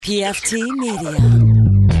PFT Media.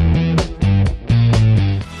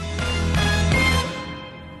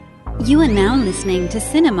 You are now listening to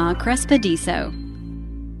Cinema Crespediso.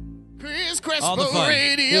 Chris Crespo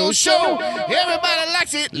Radio Show. Everybody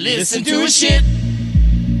likes it. Listen to his shit.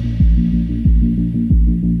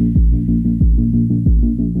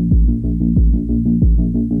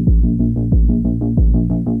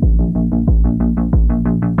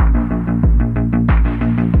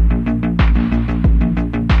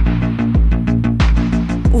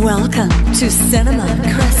 Welcome to Cinema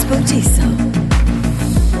Crespediso.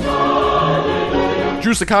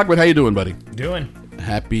 Drew Secogwin, how you doing, buddy? Doing.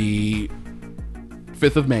 Happy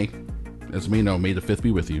 5th of May. As we know, May the 5th be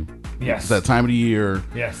with you. Yes. It's that time of the year.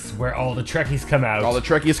 Yes, where all the Trekkies come out. All the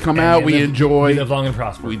Trekkies come And out. we live- Enjoy. We live long and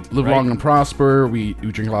prosper. We live right? long and prosper. We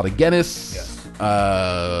drink a lot of Guinness. Yes.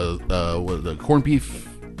 What, the corned beef,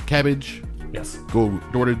 cabbage. Yes. Go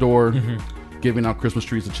door to door, giving out Christmas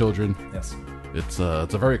trees to children. Yes. It's a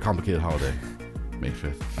very complicated holiday. May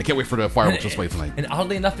 5th. I can't wait for the fireworks display tonight. And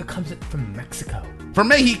oddly enough, it comes from Mexico. From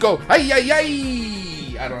Mexico. Ay, ay,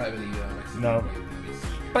 ay. I don't have any Mexican. No.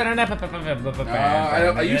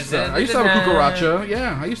 I used to have a cucaracha.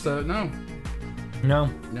 Yeah, I used to. No. No.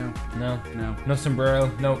 No. No sombrero.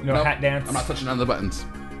 No Nope. hat dance. I'm not touching none of the buttons.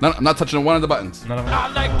 No, I'm not touching one of the buttons. None of them.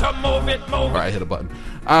 All right, I hit a button.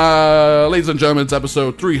 Ladies and gentlemen, it's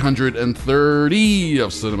episode 330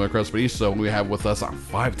 of Cinema Crespediso. We have with us a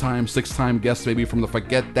 5-time, 6-time guest, maybe from the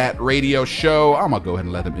Forget That Radio Show. I'm going to go ahead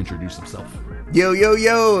and let him introduce himself. Yo,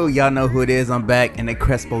 y'all know who it is. I'm back in the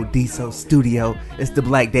Crespediso studio. It's the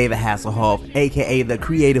Black David Hasselhoff, aka the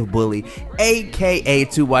Creative Bully, aka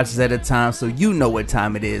 2 watches at a time, so you know what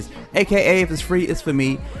time it is, aka if it's free, it's for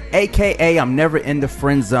me, aka I'm never in the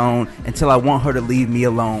friend zone until I want her to leave me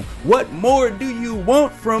alone. What more do you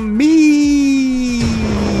want from me?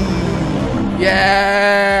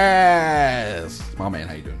 Yes! My man,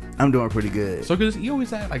 how you doing? I'm doing pretty good. So good. You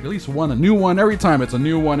always have like at least a new one every time. It's a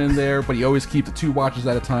new one in there, but you always keep the 2 watches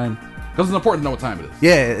at a time because it's important to know what time it is.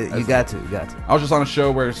 Yeah, you got to. I was just on a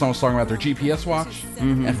show where someone was talking about their GPS watch,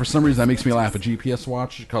 and for some reason that makes me laugh. A GPS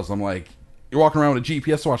watch, because I'm like, you're walking around with a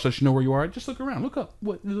GPS watch, lets you know where you are. Just look around, look up.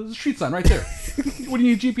 What the street sign right there? What do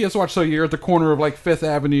you need a GPS watch? So you're at the corner of like 5th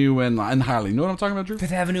Avenue and Highly. You know what I'm talking about, Drew?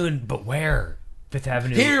 Fifth Avenue, but where? Fifth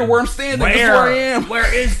Avenue. Here, where I'm standing. Where? That's where I am.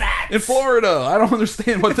 Where is that? In Florida. I don't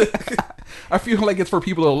understand what the. I feel like it's for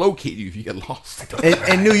people to locate you if you get lost.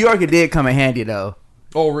 In New York, it did come in handy though.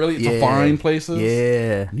 Oh, really? It's to find places?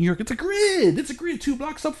 Yeah. New York, it's a grid. 2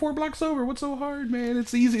 blocks up, 4 blocks over. What's so hard, man?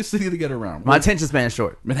 It's the easiest city to get around. My attention span is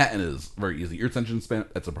short. Manhattan is very easy. Your attention span,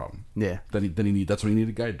 that's a problem. Yeah. Then you need. That's when you need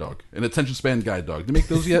a guide dog, an attention span guide dog. Do you make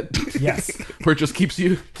those yet? Yes. Where it just keeps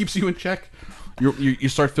you in check. You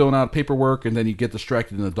start filling out paperwork and then you get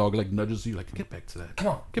distracted and the dog like nudges you like, get back to that. Come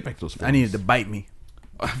on. Get back to those forms. I needed to bite me.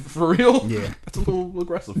 For real? Yeah. That's a little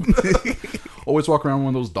aggressive. Always walk around in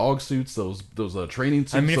one of those dog suits, those training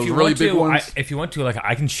suits, I mean, those if you really want big to, ones. if you want to, like,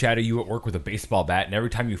 I can shadow you at work with a baseball bat, and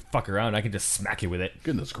every time you fuck around, I can just smack you with it.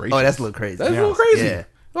 Goodness gracious. Oh, that's a little crazy. That's a little crazy. Yeah.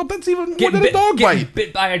 Oh, that's even more than a dog getting bite.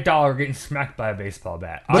 bit by a dog or getting smacked by a baseball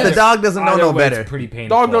bat. But the dog doesn't know either no way, better. It's pretty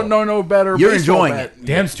painful. Dog don't know no better. You're Baseball enjoying bat. it.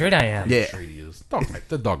 Damn straight I am. Yeah. Straight he is.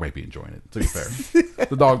 The dog might be enjoying it, to be fair.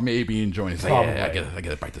 The dog may be enjoying it. It's like, yeah, I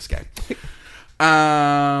get it. Bite this guy.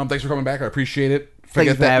 Thanks for coming back. I appreciate it.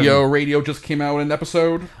 Forget for That having Yo me. Radio just came out with an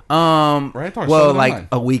episode. Right? Or Well, 7 like online.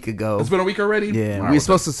 a week ago. It's been a week already? Yeah, Wow, we were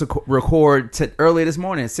supposed to record early this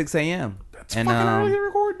morning at 6 a.m. It's fucking early to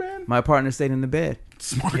record, man. My partner stayed in the bed.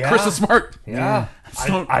 Smart. Yeah. Chris is smart. Yeah.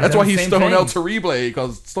 That's why he's Stone El Terrible,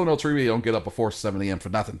 because Stone El Terrible don't get up before 7 a.m. for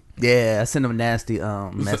nothing. Yeah, I sent him nasty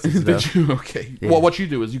messages. Did you? Okay. Yeah. Well, what you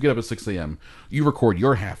do is you get up at 6 a.m. You record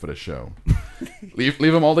your half of the show. leave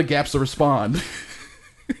him all the gaps to respond.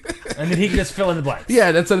 And then he can just fill in the blanks.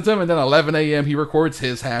 Yeah, then send it to him, and then 11 a.m. he records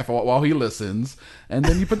his half while he listens, and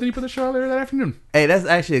then you put the show out there that afternoon. Hey, that's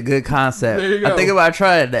actually a good concept. There you go. I think about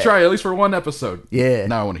trying that. Try it, at least for one episode. Yeah.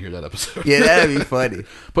 Now I want to hear that episode. Yeah, that'd be funny.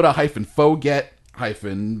 Put a hyphen forget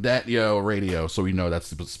hyphen that yo radio, so we know that's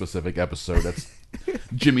the specific episode. That's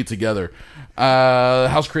Jimmy together.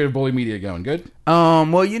 How's Creative Bully Media going? Good?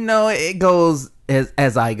 Well, it goes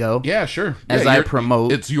as I go. Yeah, sure. As Yeah, I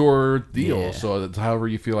promote. It's your deal, Yeah. so it's however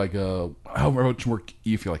you feel like, however much work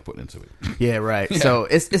you feel like putting into it. Yeah, right. Yeah. So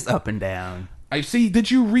it's up and down. I see. Did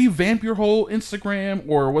you revamp your whole Instagram,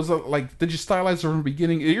 or was it like, did you stylize it from the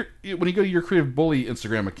beginning? When you go to your Creative Bully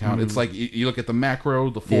Instagram account, it's like you look at the macro,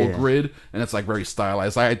 the full Yeah. grid, and it's like very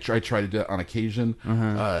stylized. I try to do that on occasion.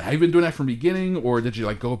 Have you been doing that from the beginning, or did you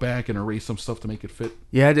like go back and erase some stuff to make it fit?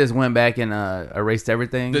 Yeah, I just went back and erased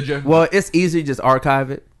everything. Did you? Well, it's easy to just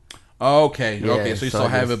archive it. Okay, Yeah, okay, so you so still I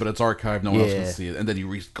have guess- it, but it's archived. No one else Yeah. can see it, and then you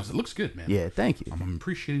because it looks good, man. Yeah, thank you. I'm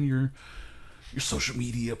appreciating your social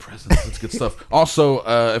media presence. It's good stuff. Also,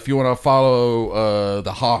 if you want to follow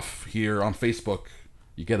the Hoff here on Facebook,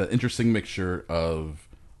 you get an interesting mixture of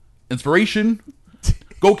inspiration,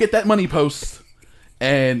 go get that money post,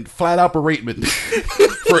 and flat out beratement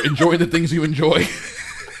for enjoying the things you enjoy.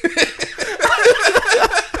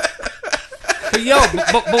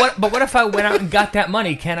 But what if I went out and got that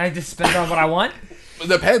money? Can I just spend it on what I want? It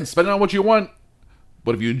depends, depending on what you want.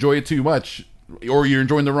 But if you enjoy it too much, or you're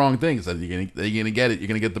enjoying the wrong things, then you're gonna get it. You're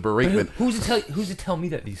gonna get the beratement. Who's to tell me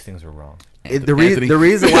that these things are wrong? The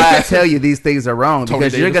reason why I tell you these things are wrong Tony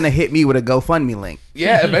because you're Davis. gonna hit me with a GoFundMe link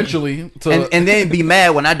Yeah, eventually. and then be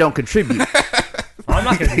mad when I don't contribute. I'm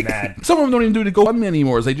not gonna be mad. Some of them don't even do the GoFundMe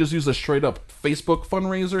anymore. They just use a straight up Facebook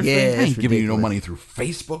fundraiser Yeah, thing. I it's ain't giving you no ridiculous. money through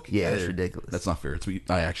Facebook. Yeah, it's ridiculous. That's not fair.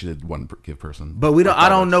 I actually did one give person. But we don't. I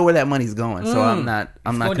don't know where that money's going, so I'm not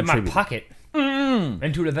Going to my contributing. pocket.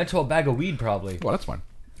 Into an eventual bag of weed, probably. Well, that's fine.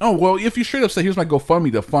 Oh well, if you straight up say, "Here's my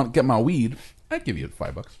GoFundMe to get my weed," I'd give you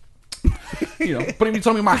 $5. You know, but if you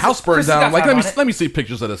tell me my house burned Chris down, got I'm like, $5 on it. let me see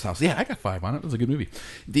pictures of this house. Yeah, I got $5 on it. It was a good movie.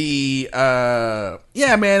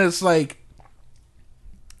 Yeah, man, it's like,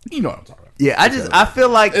 you know what I'm talking about. Yeah, I feel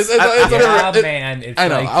like It's Man, it's I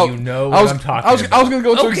know. like you know what I'm talking I was about. going to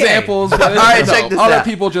go to Okay. examples, but All right, check this other out.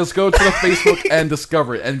 people just go to the Facebook and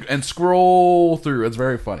discover it and scroll through. It's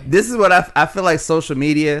very funny. this is what I feel like social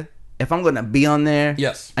media. If I'm gonna be on there,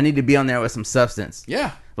 Yes. I need to be on there with some substance.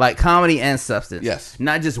 Yeah. Like comedy and substance. Yes.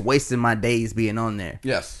 Not just wasting my days being on there.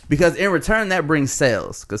 Yes. Because in return, that brings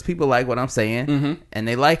sales. Because people like what I'm saying, and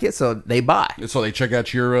they like it, so they buy. So they check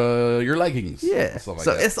out your leggings. Yeah. Stuff like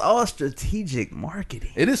So that. it's all strategic marketing.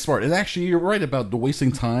 It is smart. And actually, you're right about the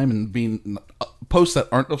wasting time and being posts that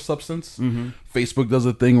aren't of substance. Facebook does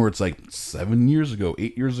a thing where it's like 7 years ago,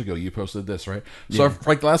 8 years ago, you posted this, right? So for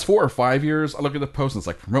like the last 4 or 5 years, I look at the post and it's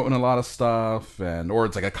like promoting a lot of stuff, or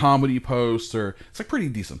it's like a comedy post, or it's like pretty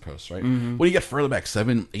decent posts, right? When you get further back,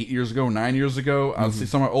 7, 8 years ago, 9 years ago, I'll see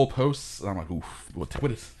some of my old posts, and I'm like, oof,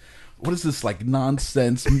 what is this like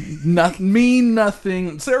nonsense? Mean nothing.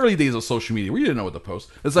 It's the early days of social media. We didn't know what to post.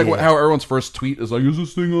 It's like how everyone's first tweet is like, "Is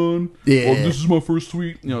this thing on?" Yeah. Or, "This is my first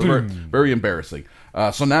tweet." You know, very, very embarrassing.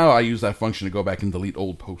 So now I use that function to go back and delete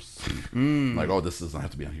old posts. Like, oh, this doesn't have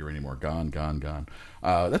to be on here anymore. Gone.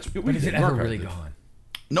 That's. But is it ever really gone?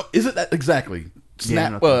 No, is it that exactly?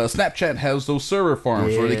 Yeah, Snapchat has those server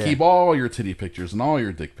farms where they Yeah. keep all your titty pictures and all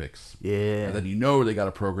your dick pics. Yeah. And then you know they got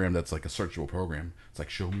a program that's like a searchable program. It's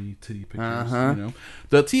like, show me titty pictures, you know?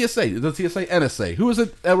 The TSA, NSA. Who was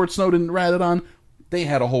it Edward Snowden ratted on? They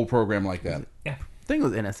had a whole program like that. Yeah. I think it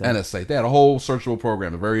was NSA. NSA. They had a whole searchable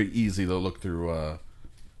program. Very easy to look through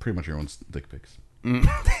pretty much your own dick pics.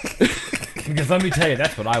 Because let me tell you,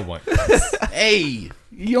 that's what I want. Hey!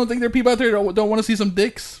 You don't think there are people out there that don't want to see some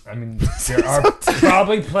dicks? I mean, there are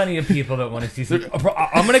probably plenty of people that want to see some.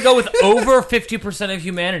 I'm going to go with over 50% of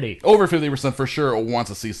humanity. Over 50% for sure wants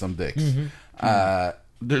to see some dicks.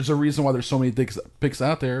 There's a reason why there's so many pics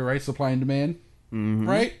out there, right? Supply and demand,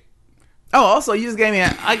 right? Oh, also, you just gave me.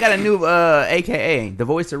 I got a new AKA, the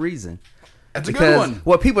voice of reason. That's a Because good one.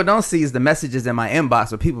 what people don't see is the messages in my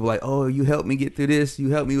inbox where people are like, "Oh, you helped me get through this. You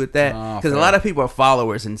helped me with that." Because a fair. lot of people are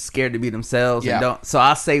followers and scared to be themselves Yeah. and don't. So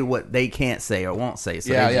I say what they can't say or won't say. So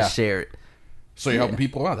they just share it. So you're helping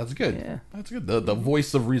people out. That's good. Yeah. That's good. The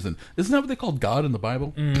voice of reason. Isn't that what they called God in the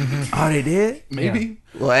Bible? Oh, they did? Maybe.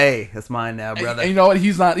 Well, hey, that's mine now, brother. And you know what?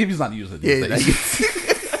 He's not using it these Yeah, days.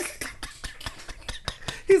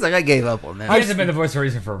 He's like, I gave up on He that. hasn't been the voice of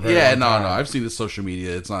reason for a very Yeah, long no. time. I've seen this social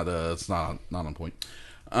media. It's not on point.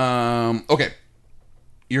 Okay,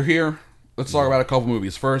 you're here. Let's talk about a couple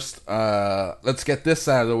movies. First, let's get this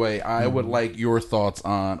out of the way. I would like your thoughts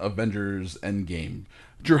on Avengers Endgame.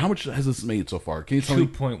 Drew, how much has this made so far? Can you tell me?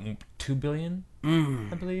 2.2 billion,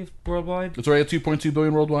 I believe, worldwide. It's already at 2.2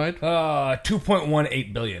 billion worldwide.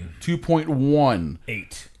 2.18 billion. 2.18.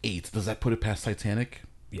 8. Does that put it past Titanic?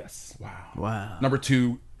 Yes. Wow. Number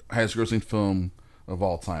 2 highest grossing film of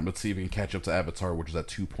all time. Let's see if we can catch up to Avatar, which is at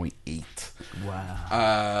 2.8.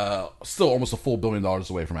 Wow. Still almost a full $1 billion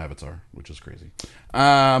away from Avatar, which is crazy. So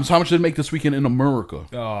how much did it make this weekend in America?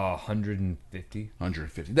 150.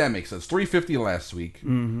 150. That makes sense. 350 last week.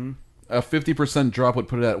 Mm-hmm. A 50% drop would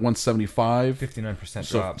put it at 175. 59%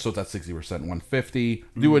 So, drop. so it's at 60%, 150.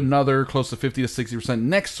 Do another close to 50 to 60%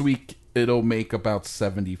 next week. It'll make about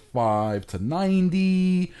 75 to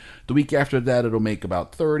 90. The week after that, it'll make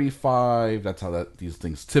about 35. That's how these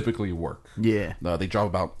things typically work. Yeah. They drop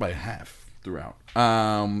about by half throughout.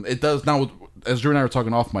 It does now. As Drew and I were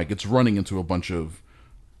talking off mic, it's running into a bunch of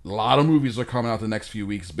A lot of movies are coming out the next few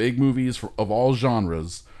weeks. Big movies of all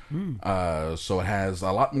genres. So it has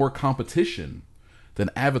a lot more competition than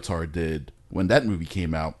Avatar did when that movie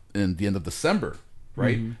came out in the end of December,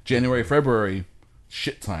 right? January, February,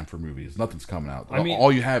 shit time for movies. Nothing's coming out. I mean,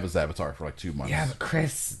 all you have is Avatar for like 2 months. Yeah, but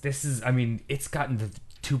Chris, this is, I mean, it's gotten to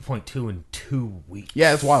 2.2 in 2 weeks.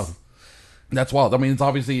 Yeah, it's wild. That's wild. I mean, it's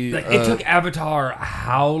obviously... Like, it took Avatar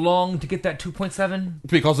how long to get that 2.7?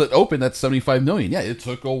 Because it opened at 75 million. Yeah, it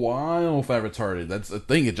took a while for Avatar. That's the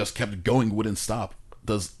thing. It just kept going, wouldn't stop.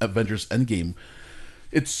 Does Avengers Endgame...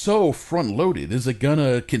 It's so front-loaded. Is it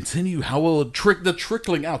gonna continue? How will it the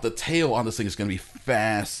trickling out, the tail on this thing is gonna be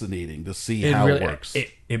fascinating to see how it works. I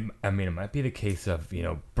mean, it might be the case of,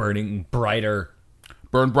 burning brighter.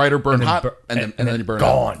 Burn brighter, burn hot, and then you burn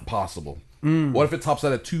gone. out. Possible. What if it tops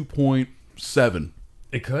out at 2.7?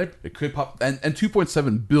 It could. It could pop, and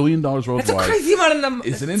 $2.7 billion worldwide. That's a crazy amount of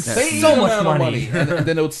It's an insane so much amount money. of money. and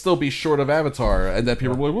then it would still be short of Avatar, and then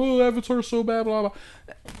people were like, "Well, Avatar's so bad." Blah blah.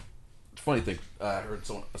 Funny thing, I heard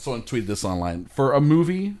someone tweeted this online. For a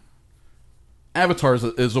movie, Avatar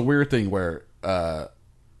is a weird thing where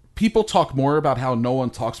people talk more about how no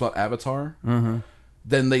one talks about Avatar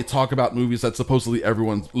than they talk about movies that supposedly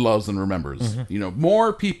everyone loves and remembers.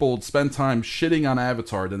 More people spend time shitting on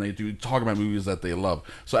Avatar than they do talking about movies that they love.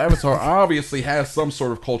 So Avatar obviously has some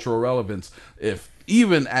sort of cultural relevance,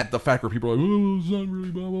 even at the fact where people are like, "Oh, it's not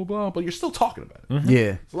really blah blah blah," but you're still talking about it.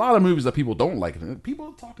 Yeah. There's a lot of movies that people don't like, and people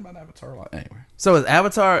are talking about Avatar a lot. Anyway, So is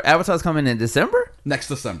Avatar's coming in December? next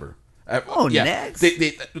December. Next.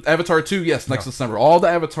 Avatar 2, yes, next December. All the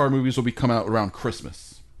Avatar movies will be coming out around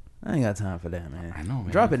Christmas. I ain't got time for that, man. I know,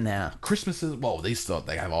 man. Drop it now. Christmas is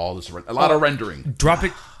they have all this a lot of rendering. Drop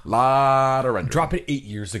it. Lot of rendering. Drop it 8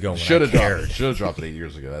 years ago. Should have dropped it 8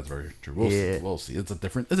 years ago. That's very true. We'll see. It's a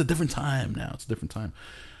different time now. It's a different time.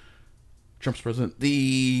 Trump's president.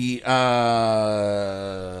 The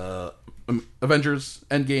Avengers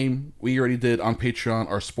Endgame. We already did on Patreon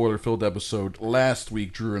our spoiler-filled episode last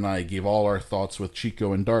week. Drew and I gave all our thoughts with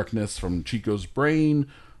Chico and Darkness from Chico's brain.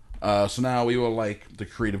 So now we will like the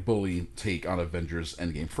Creative Bully take on Avengers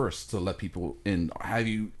Endgame first to let people in. Have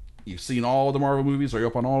you've seen all the Marvel movies? Are you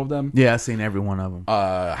up on all of them? Yeah, I've seen every one of them.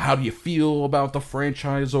 How do you feel about the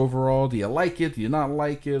franchise overall? Do you like it? Do you not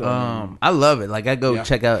like it? I love it. Like, I go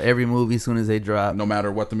check out every movie as soon as they drop. No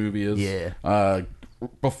matter what the movie is. Yeah.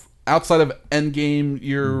 Outside of Endgame,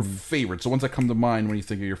 your favorite. So ones that come to mind when you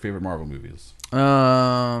think of your favorite Marvel movies.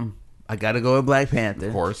 I gotta go with Black Panther.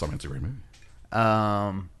 Of course, I mean, it's a great movie.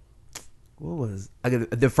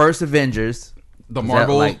 The first Avengers? The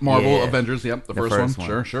Marvel yeah. Avengers, yep, the first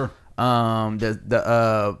one. Sure.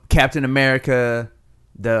 The Captain America,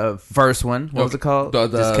 the first one. What was it called?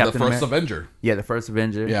 The first Avenger. Yeah, the first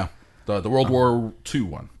Avenger. Yeah, the World War II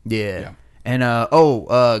one. Yeah. And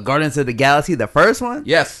Guardians of the Galaxy, the first one.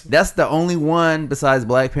 Yes, that's the only one besides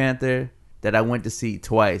Black Panther that I went to see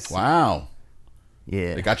twice. Wow.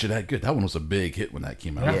 Yeah, they got you that good. That one was a big hit when that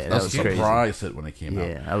came out. Yeah, that was a surprise hit when it came out.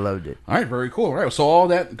 Yeah, I loved it. All right, very cool. All right, so all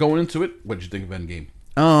that going into it, what did you think of Endgame?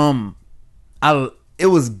 It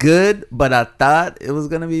was good, but I thought it was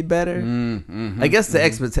gonna be better. I guess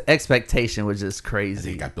the expectation was just crazy. I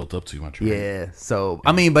think it got built up too much. Right? Yeah. So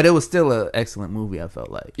I mean, but it was still an excellent movie. I felt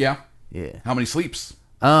like. Yeah. Yeah. How many sleeps?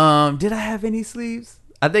 Did I have any sleeps?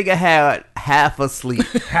 I think I had half a sleep.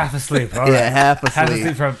 Half asleep. All Yeah, right. half a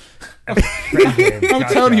sleep. from. I'm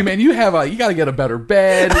telling you, man, you got to get a better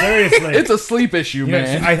bed. Seriously. It's a sleep issue,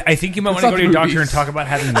 man. I think you might want to go to your doctor and talk about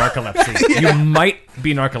having narcolepsy. You might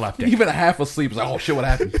be narcoleptic. Even a half asleep is like, oh shit, what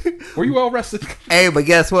happened? Were you well rested? Hey, but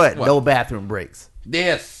guess what? No bathroom breaks.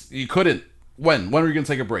 Yes, you couldn't. When were you gonna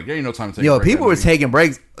take a break? There ain't no time to take a break. People were taking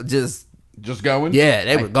breaks just going. Yeah,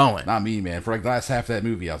 they were going. Not me, man. For like the last half of that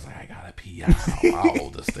movie, I was like, I gotta pee. I'll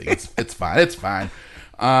hold this thing. It's fine. It's fine.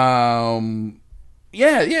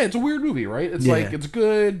 Yeah, it's a weird movie, right? It's like it's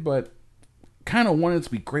good, but kind of wanted it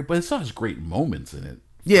to be great, but it still has great moments in it.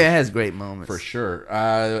 Yeah, it has great moments for sure.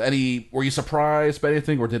 Were you surprised by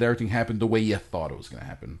anything, or did everything happen the way you thought it was going to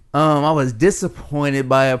happen? I was disappointed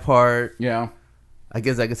by a part. Yeah, I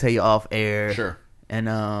guess I could tell you off air. Sure. And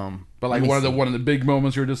but like one of the big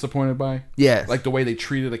moments you were disappointed by. Yes, like the way they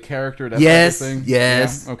treated a character. That yes, type of thing?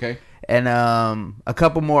 Yes. Yeah? Okay. And a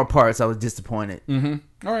couple more parts, I was disappointed. Mm-hmm.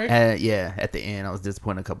 All right. At the end, I was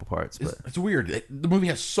disappointed a couple parts. But it's weird. The movie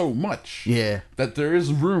has so much. Yeah. That there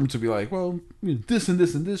is room to be like, well, this and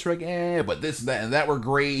this and this, right? Yeah, but this and that were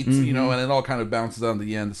great, and it all kind of bounces on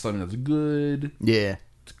the end to something that's good. Yeah.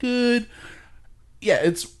 It's good. Yeah,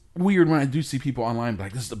 it's weird when I do see people online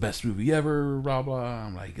like, this is the best movie ever, blah blah.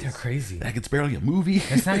 I'm like, They're crazy. Like, it's barely a movie.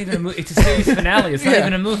 It's not even a movie. It's a series finale. It's not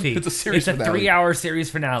even a movie. It's a series finale. 3-hour series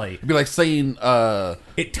finale. It'd be like saying the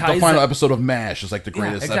final episode of MASH is like the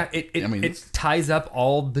greatest. Yeah, exactly. It ties up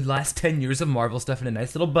all the last 10 years of Marvel stuff in a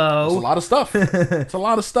nice little bow. It's a lot of stuff. It's a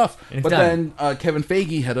lot of stuff. But done. then Kevin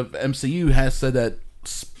Feige, head of MCU, has said that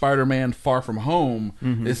Spider-Man Far From Home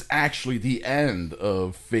is actually the end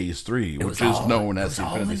of Phase 3, which is known as the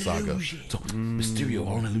Infinity Saga. So, Mysterio,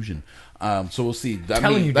 all an illusion. So we'll see. That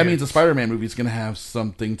means the Spider-Man movie is going to have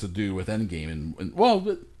something to do with Endgame.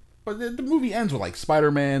 But the movie ends with like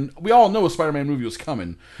Spider-Man. We all know a Spider-Man movie was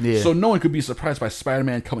coming. Yeah. So no one could be surprised by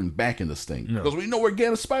Spider-Man coming back in this thing. No. Because we know we're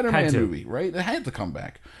getting a Spider-Man movie, right? It had to come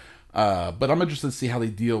back. But I'm interested to see how they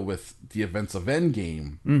deal with the events of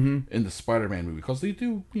Endgame in the Spider-Man movie, because they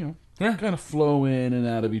do, kind of flow in and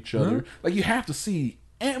out of each other. Like, you have to see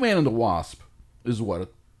Ant-Man and the Wasp is what, a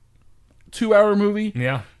 2-hour movie?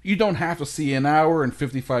 Yeah. You don't have to see an hour and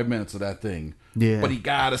 55 minutes of that thing. Yeah. But you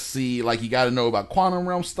gotta see, like, you gotta know about Quantum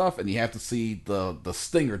Realm stuff, and you have to see the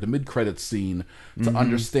stinger, the mid-credits scene, to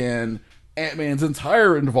understand Ant-Man's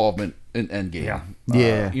entire involvement in Endgame.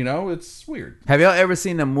 Yeah. It's weird. Have y'all ever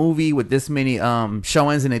seen a movie with this many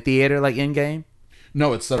showings in a theater like Endgame?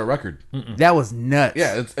 No, it set a record. That was nuts.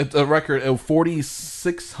 Yeah, it's a record of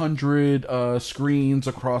 4,600 screens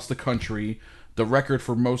across the country. The record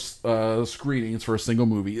for most screenings for a single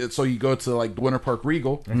movie. So you go to like the Winter Park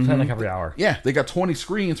Regal. It's like every hour. Yeah, they got 20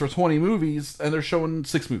 screens for 20 movies, and they're showing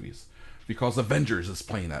 6 movies. Because Avengers is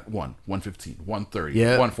playing at 1:15,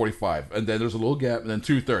 1:30, 1:45, and then there's a little gap, and then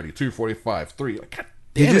 2:30, 2:45, 3. Like, God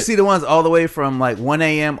damn Did you see the ones all the way from like 1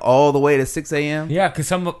 a.m. all the way to 6 a.m.? Yeah, because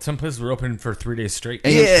some places were open for 3 days straight.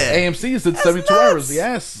 AMC's did 72 hours.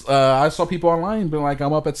 Yes, I saw people online being like,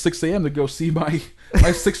 "I'm up at 6 a.m. to go see my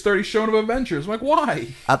 6:30 showing of Avengers." I'm like, why?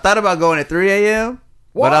 I thought about going at 3 a.m.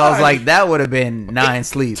 Why? But I was like, that would have been 9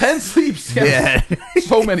 sleeps. 10 sleeps. Yes. Yeah.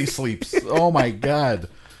 So many sleeps. Oh my God.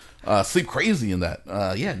 Sleep crazy in that.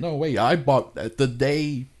 No way. I bought the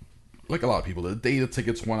day, like a lot of people, the day the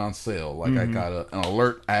tickets went on sale. Like, I got an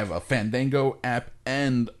alert. I have a Fandango app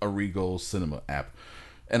and a Regal Cinema app.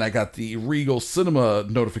 And I got the Regal Cinema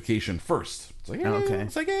notification first. It's like,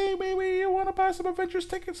 hey, maybe you want to buy some Avengers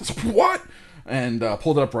tickets? I said, what? And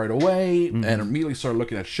pulled it up right away and immediately started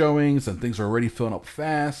looking at showings, and things are already filling up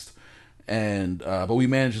fast. And but we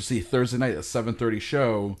managed to see Thursday night at 7:30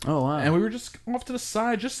 show. Oh wow! And we were just off to the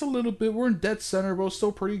side just a little bit. We're in dead center, but it was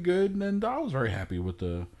still pretty good. And I was very happy with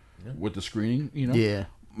the screening. Yeah.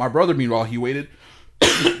 My brother, meanwhile, he waited,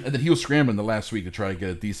 and then he was scrambling the last week to try to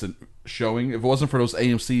get a decent showing. If it wasn't for those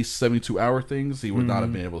AMC 72-hour things, he would not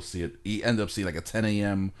have been able to see it. He ended up seeing like a 10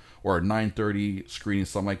 a.m. or a 9:30 screening,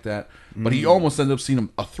 something like that. But he almost ended up seeing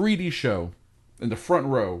a 3D show in the front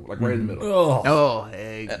row, like right in the middle. Oh,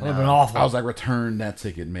 hey. That would have been awful. I was like, return that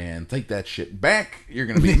ticket, man. Take that shit back. You're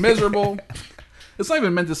going to be miserable. It's not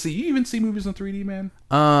even meant to see. You even see movies in 3D, man?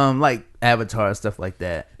 Like Avatar, stuff like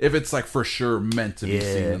that. If it's like for sure meant to be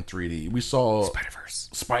seen in 3D. We saw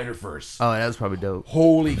Spider-Verse. Oh, that was probably dope.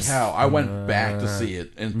 Holy cow. I went back to see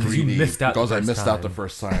it in 3D because I missed out the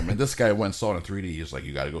first time. And this guy went and saw it in 3D. He was like,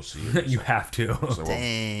 you got to go see it. You have to. So,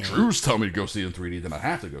 well, Drew's telling me to go see it in 3D, then I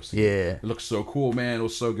have to go see it. Yeah. It looks so cool, man. It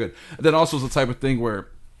was so good. And then also it's the type of thing where,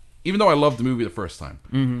 even though I loved the movie the first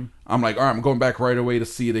time, I'm like, all right, I'm going back right away to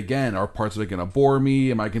see it again. Are parts of it going to bore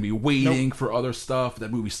me? Am I going to be waiting for other stuff?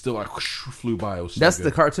 That movie still like flew by. It was so That's good.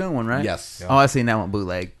 the cartoon one, right? Yes. Oh, I seen that one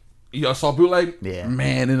bootleg. You saw bootleg? Yeah.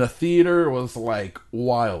 Man, in a theater was like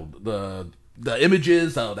wild. The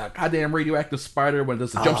images, that goddamn radioactive spider when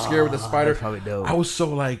there's a jump scare with the spider. That's probably dope. I was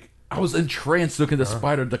so like, I was entranced looking at the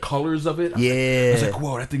spider, the colors of it. I was like,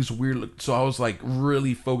 whoa, that thing's weird. So I was like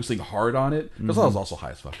really focusing hard on it. Because I was also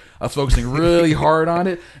high as fuck. I was focusing really hard on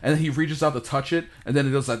it. And then he reaches out to touch it. And then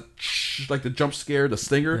it does that, like the jump scare, the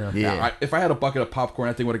stinger. Yeah. If I had a bucket of popcorn,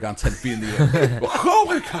 that thing would have gone 10 feet in the air. Oh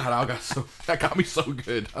my God, that got me so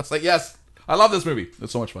good. I was like, yes, I love this movie.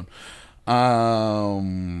 It's so much fun.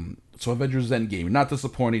 So Avengers Endgame, not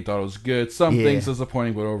disappointing. Thought it was good. Some things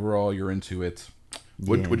disappointing, but overall, you're into it.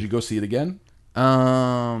 Would you go see it again?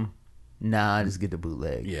 Nah, I just get the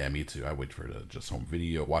bootleg. Yeah, me too. I wait for the just home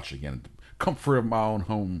video, watch it again, comfort of my own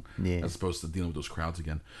home, as opposed to dealing with those crowds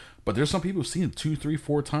again. But there's some people who've seen it 2, 3,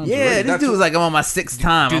 4 times. Yeah, already. this dude was like, I'm on my 6th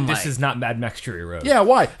time. Dude, this is not Mad Max Fury Road. Yeah,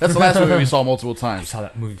 why? That's the last movie we saw multiple times. I saw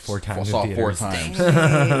that movie 4 times. I saw it 4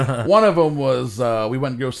 times. One of them was we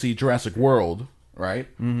went to go see Jurassic World, right?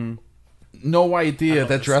 Mm-hmm. No idea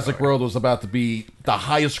that Jurassic World was about to be the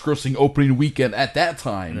highest grossing opening weekend at that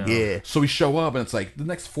time. Yeah. So we show up and it's like the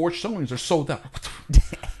next 4 showings are sold out.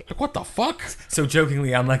 Like, what the fuck? So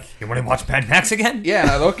jokingly, I'm like, you want to watch Mad Max again? Yeah,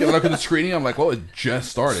 and I look at the screening. I'm like, well, it just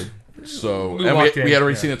started. So We and walked we in, had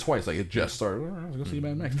already yeah. seen it twice. Like, it just started. Let's go see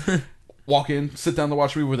Mad Max. Walk in, sit down to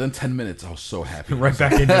watch the movie. Within 10 minutes, I was so happy. Right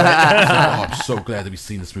back into it. I'm so glad to be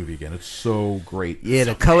seeing this movie again. It's so great. Yeah,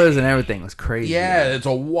 the colors and everything was crazy. Yeah, it's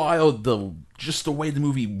a wild just the way the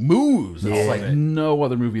movie moves. It's Yeah. like no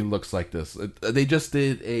other movie looks like this. They just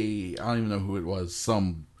did I don't even know who it was.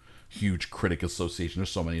 Some huge critic association.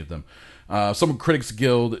 There's so many of them. Some Critics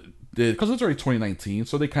Guild did, because it's already 2019,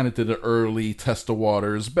 so they kind of did an early test of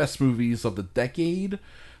waters, best movies of the decade.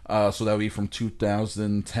 So that would be from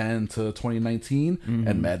 2010 to 2019,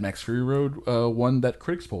 and Mad Max Fury Road won that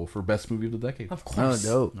critics poll for best movie of the decade. Of course. Oh,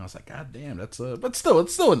 dope. And I was like, God damn, that's but still,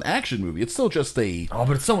 it's still an action movie. It's still just a Oh,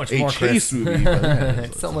 but it's so much a more, chase Chris. movie. But yeah,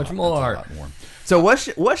 It's so a much lot- more. It's a lot more. So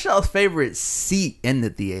what's y'all's favorite seat in the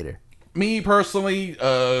theater? Me personally,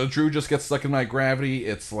 Drew just gets stuck in my gravity.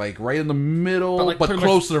 It's like right in the middle, But, like, but pretty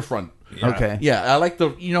close to the front. Okay. Yeah, I like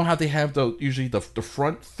you know how they have usually the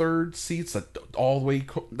front third seats, like all the way,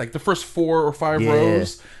 like the first 4 or 5 Yeah.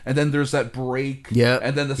 rows, and then there's that break, Yeah.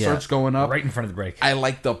 and then it Yeah. starts going up. Right in front of the break. I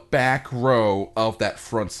like the back row of that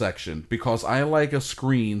front section because I like a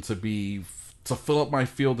screen to fill up my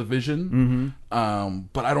field of vision.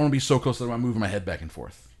 But I don't want to be so close that I'm moving my head back and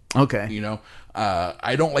forth. Okay. You know,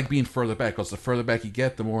 I don't like being further back because the further back you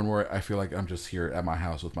get, the more and more I feel like I'm just here at my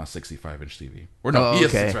house with my 65-inch TV. Or no, Oh, yes,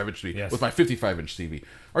 okay. 65-inch TV. Yes. With my 55-inch TV.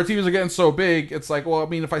 Our TVs are getting so big, it's like, well, I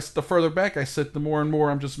mean, the further back I sit, the more and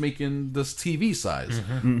more I'm just making this TV size.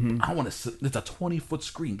 I want to sit, it's a 20-foot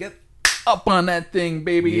screen. Get up on that thing,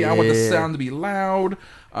 baby. I want the Yeah. sound to be loud.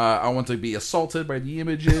 I want to be assaulted by the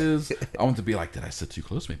images. I want to be like, did I sit too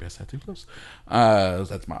close? Maybe I sat too close.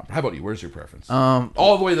 That's my. How about you? Where's your preference?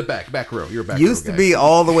 All the way to the back row. You're a back Used row to guy. be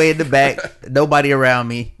all the way in the back, nobody around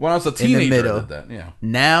me. When I was a in teenager, the middle. I did that. Yeah.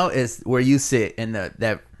 Now it's where you sit in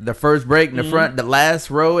the first break in the front, the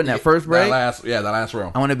last row in that first break. That last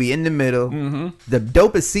row. I want to be in the middle. The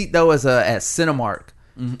dopest seat though is at Cinemark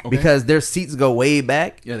because their seats go way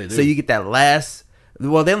back. Yeah, they do. So you get that last.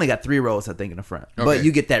 Well, they only got 3 rows, I think, in the front, but Okay.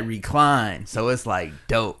 you get that recline, so it's like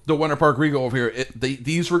dope. The Winter Park Regal over here,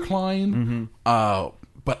 these recline,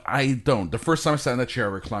 but I don't. The first time I sat in that chair, I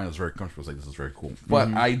reclined. I was very comfortable. I was like, this is very cool. But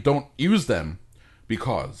I don't use them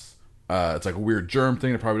because it's like a weird germ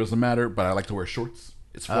thing. It probably doesn't matter, but I like to wear shorts.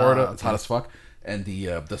 It's Florida. It's hot as fuck. And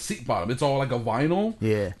the seat bottom, it's all like a vinyl.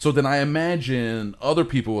 Yeah. So then I imagine other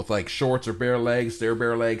people with like shorts or bare legs, their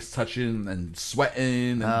bare legs touching and sweating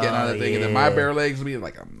and getting out of the thing. And then my yeah. bare legs would be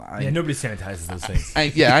like, I'm not. Yeah, nobody sanitizes those things. I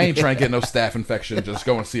ain't trying to get no staph infection. Just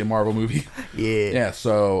going to see a Marvel movie. Yeah. Yeah.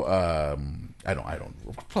 So I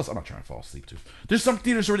don't. Plus, I'm not trying to fall asleep too. There's some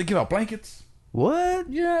theaters where they give out blankets. What?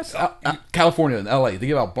 Yes. California and LA, they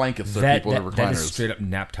give out blankets to people in recliners. that is straight up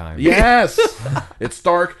nap time. Yes. It's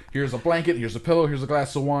dark. Here's a blanket. Here's a pillow. Here's a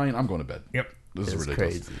glass of wine. I'm going to bed. Yep. This is That's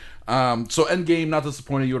ridiculous. crazy. So Endgame, not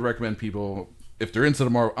disappointed. You would recommend people if they're into the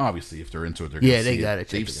Marvel. Obviously, if they're into it, they're Yeah, gonna they see gotta it.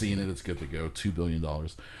 check They've it seen it. It's good to go. $2 billion.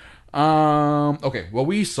 Okay. Well,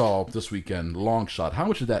 we saw this weekend Long Shot. How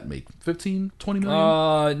much did that make? 15, 20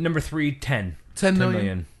 million? Number 3, 10. 10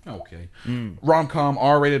 million. Okay. Rom-com,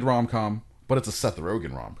 R-rated rom-com, but it's a Seth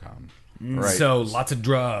Rogen rom-com. Right. So lots of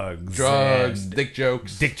drugs. drugs, and dick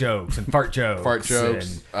jokes, dick jokes and fart jokes. fart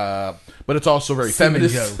jokes. and But it's also very semen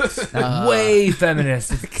feminist. jokes. Way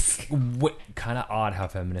feminist. It's kind of odd how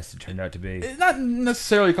feminist it turned out to be. Not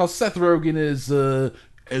necessarily because Seth Rogen is,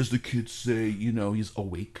 as the kids say, you know, he's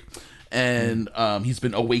awake. And he's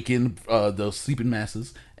been awakened the sleeping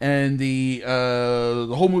masses. And the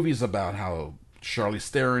whole movie is about how Charlize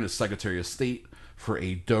Theron is Secretary of State for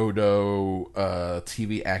a dodo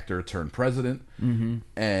TV actor turned president.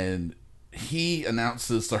 And he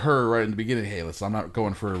announces to her right in the beginning, hey, listen, I'm not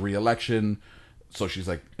going for a re-election. So she's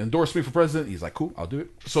like, endorse me for president. He's like, cool, I'll do it.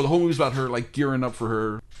 So the whole movie's about her like gearing up for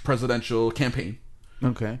her presidential campaign.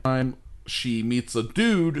 Okay. She meets a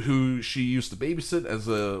dude who she used to babysit as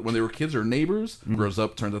when they were kids or neighbors. Grows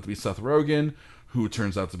up, turns out to be Seth Rogen, who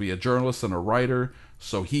turns out to be a journalist and a writer.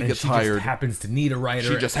 So he And gets she hired. just happens to need a writer.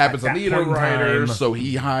 She just at happens to that need a point in writer, time. so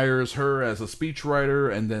he hires her as a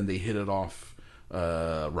speechwriter, and then they hit it off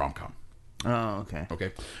rom-com. Oh, okay.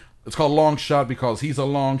 Okay, it's called Long Shot because he's a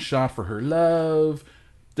long shot for her love.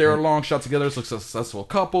 They're a long shot together, it's a successful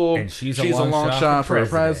couple. And she's a long shot shot for for the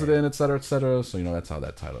president. president, et cetera, et cetera. So, you know, that's how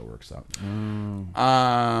that title works out.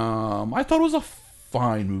 I thought it was a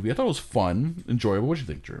fine movie. I thought it was fun, enjoyable. What do you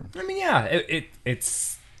think, Drew? I mean, yeah,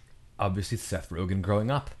 it's obviously Seth Rogen growing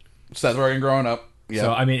up. Seth Rogen growing up. Yeah.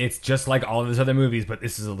 So, I mean, it's just like all of his other movies, but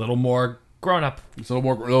this is a little more Grown up. It's a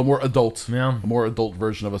little more adult. Yeah. A more adult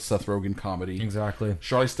version of a Seth Rogen comedy. Exactly.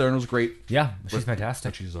 Charlize Theron was great. Yeah, she's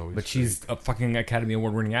fantastic. But she's a fucking Academy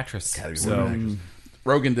Award-winning actress.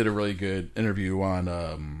 Rogen did a really good interview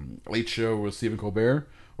on Late Show with Stephen Colbert,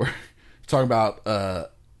 where he's talking about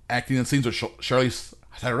acting in scenes with Charlize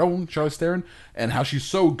Theron, and how she's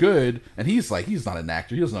so good, and he's not an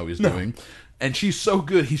actor, he doesn't know what he's doing, and she's so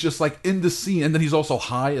good, he's just like in the scene, and then he's also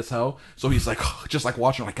high as hell, so he's like just like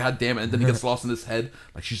watching, like, god damn it, and then he gets lost in his head,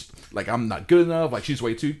 like she's like, I'm not good enough, like she's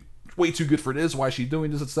way too good for this, why is she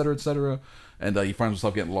doing this, etc., etc., and he finds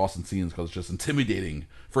himself getting lost in scenes because it's just intimidating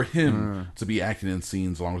for him to be acting in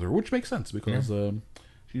scenes along with her, which makes sense because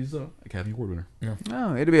she's an Academy Award winner. Yeah.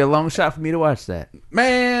 Oh, it'd be a long shot for me to watch that.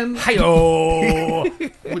 Man, Hi-oh!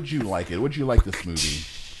 would you like it? Would you like this movie?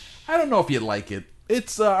 I don't know if you'd like it.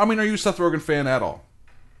 It's, are you a Seth Rogen fan at all?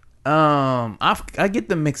 I get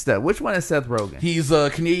them mixed up. Which one is Seth Rogen? He's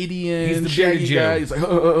a Canadian. He's the shaggy bearded Jew. guy. He's like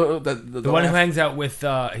the one who hangs out with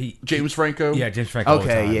James Franco. Yeah, James Franco.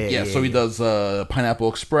 Okay, Yeah. So he does Pineapple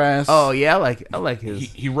Express. Oh yeah, I like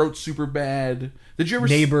his. He wrote Superbad. Did you ever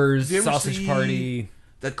Neighbors, did you ever Sausage see Party.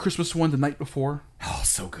 that Christmas one the night before? Oh,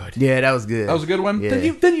 so good. Yeah, that was good. That was a good one.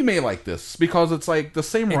 Yeah. Then you may like this because it's like the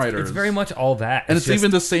same writers. It's very much all that, and it's just,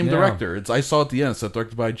 even the same yeah. director. I saw at the end. It's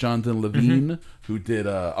directed by Jonathan Levine, who did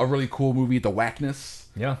a really cool movie, The Whackness.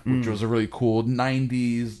 Yeah, which was a really cool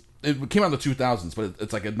 90s. It came out in the 2000s, but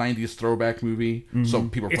it's like a 90s throwback movie. So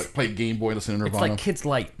people played Game Boy, listening to Nirvana. It's like Kids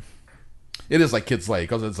Light. It is like Kids Light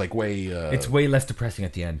because it's like way. It's way less depressing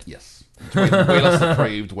at the end. Yes. It's way less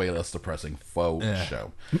depraved, way less depressing. Faux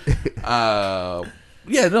show.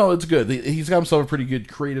 Yeah, no, it's good. He's got himself a pretty good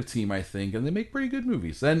creative team, I think, and they make pretty good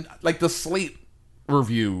movies. And like the Slate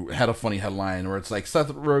review had a funny headline where it's like Seth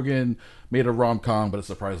Rogen made a rom-com, but it's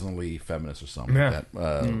surprisingly feminist or something like that.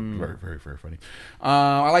 Very, very, very funny.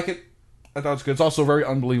 I like it. I thought it was good. It's also very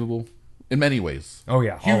unbelievable in many ways. Oh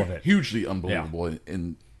yeah, all of it. Hugely unbelievable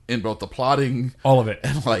in both the plotting, all of it,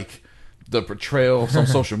 and like the portrayal of some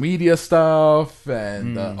social media stuff.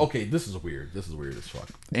 And okay, this is weird. This is weird as fuck.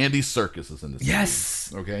 Andy Serkis is in this.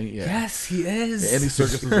 Yes. Movie. Okay. Yeah. Yes, he is. Andy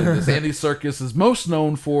Serkis is in this. Andy Serkis is most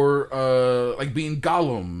known for like being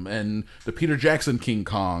Gollum and the Peter Jackson King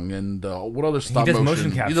Kong and what other stop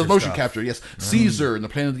motion capture. He does motion capture. Yes, Caesar and the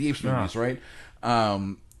Planet of the Apes movies, right?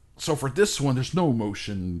 So for this one, there's no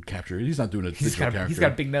motion capture. He's not doing a digital character. He's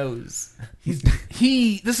got a big nose.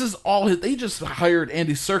 This is all his. They just hired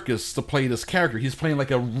Andy Serkis to play this character. He's playing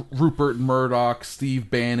like a Rupert Murdoch,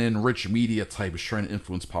 Steve Bannon, rich media type who's trying to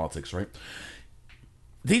influence politics, right?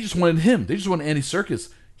 They just wanted him. They just wanted Andy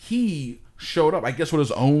Serkis. He showed up, I guess, with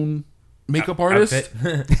his own makeup artist.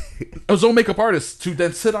 His own makeup artist to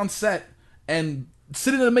then sit on set and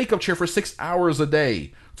sit in a makeup chair for 6 hours a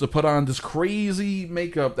day to put on this crazy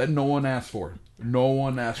makeup that no one asked for. No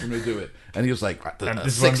one asked for him to do it. And he was like,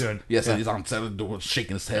 this is what I'm doing. Yes, and he's on set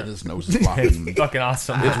shaking his head, his nose is blocking. Fucking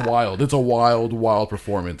awesome. It's wild. It's a wild, wild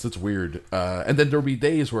performance. It's weird. And then there'll be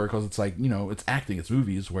days where, because it's like, it's acting, it's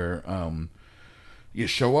movies, where you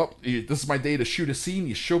show up, this is my day to shoot a scene,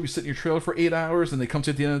 you sit in your trailer for 8 hours, and they come to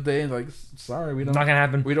you at the end of the day and like, sorry, we don't. Not gonna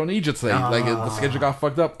happen. We don't need you today. Like, the schedule got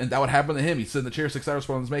fucked up, and that would happen to him. He'd sit in the chair 6 hours,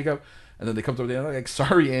 put on his makeup, and then they come to the end like,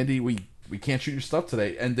 sorry, Andy, we can't shoot your stuff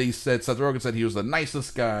today. And they said, Seth Rogen said he was the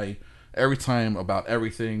nicest guy every time about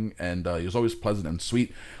everything, and he was always pleasant and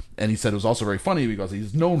sweet. And he said it was also very funny because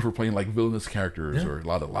he's known for playing like villainous characters or a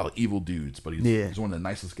lot of evil dudes, but he's one of the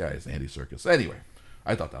nicest guys, Andy Serkis. Anyway,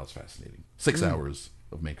 I thought that was fascinating. 6 hours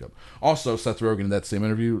of makeup. Also, Seth Rogen in that same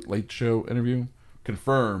interview, Late Show interview,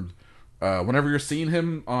 confirmed whenever you're seeing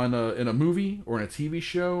him on in a movie or in a TV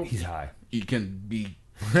show, he's high. You can be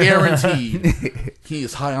guaranteed he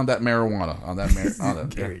is high on that marijuana.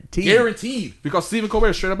 Guaranteed. Because Stephen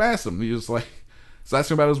Colbert straight up asked him. He was like, he's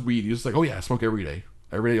asking about his weed. He was like, oh yeah, I smoke every day,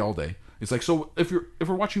 all day. He's like, so if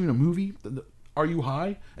we're watching a movie, are you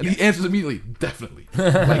high? And he answers immediately, definitely.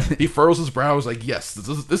 Like, he furrows his brow. He's like, yes,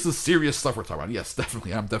 this is serious stuff we're talking about. Yes,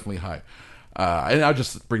 definitely, I'm definitely high. And I'll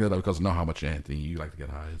just bring that up because I know how much, Anthony, you like to get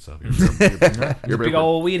high and stuff. You're a big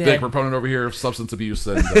old weed big head. proponent over here of substance abuse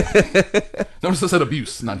and notice I said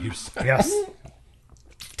abuse, not use. Yes.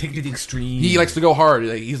 Take it to the extreme. He likes to go hard.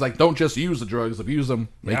 He's like, don't just use the drugs, abuse them.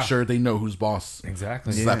 Make sure they know who's boss.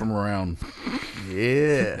 Exactly. Slap them around.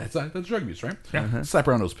 Yeah. That's drug abuse, right? Yeah. Slap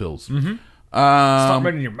around those pills. Stop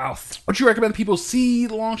right in your mouth. Would you recommend people see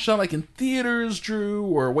Longshot like in theaters, Drew,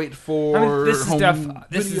 or wait for this is video definitely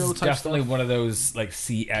type definitely stuff? one of those like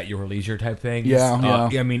see at your leisure type things. Yeah.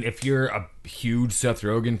 I mean, if you're a huge Seth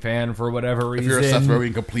Rogen fan for whatever reason. If you're a Seth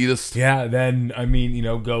Rogen completist. Yeah, then, I mean,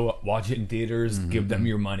 go watch it in theaters, give them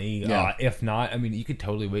your money. Yeah. If not, I mean, you could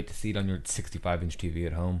totally wait to see it on your 65-inch TV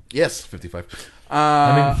at home. Yes, 55.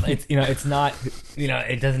 I mean, it's not,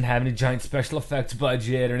 it doesn't have any giant special effects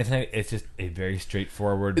budget or anything. It's just a very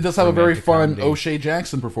straightforward. It does have a very romantic fun comedy. O'Shea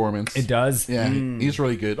Jackson performance. It does. Yeah, he's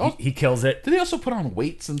really good. Oh, He kills it. did he also put on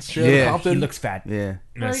weights and shit? Yeah. Compton? He looks fat. Yeah.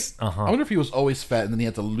 Yes. I wonder if he was always fat and then he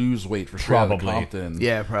had to lose weight for Straight Outta Probably. Compton.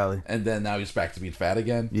 Yeah, probably. And then now he's back to being fat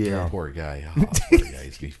again. Yeah. Poor guy. Oh, poor guy.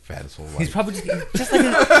 He's gonna be fat his whole life. He's probably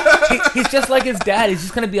he's just like his dad. He's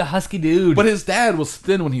just gonna be a husky dude. But his dad was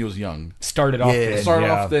thin when he was young. started off. Yeah. thin, Started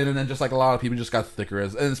yeah. off thin, and then just like a lot of people, just got thicker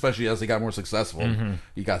and especially as they got more successful,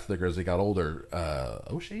 he got thicker as they got older.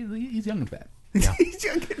 O'Shea, he's young and fat. He's young.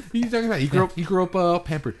 He's young and fat. He grew up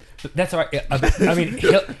pampered. That's all right. Yeah, I mean,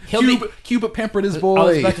 he'll be. Cupid pampered his I boy.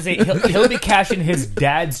 was about to say he'll be cashing his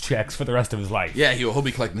dad's checks for the rest of his life. Yeah, he'll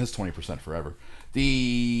be collecting his 20% forever.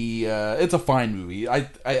 It's a fine movie. I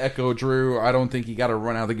echo Drew. I don't think you got to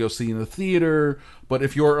run out to go see it in the theater. But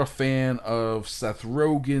if you're a fan of Seth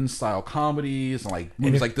Rogen style comedies, like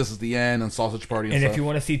movies like This Is the End and Sausage Party, and stuff, if you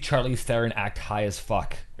want to see Charlize Theron act high as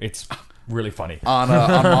fuck, it's really funny. on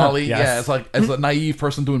Molly, Yes. yeah, it's like as a naive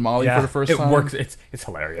person doing Molly for the first time. It works. It's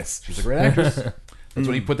hilarious. She's a great actress. That's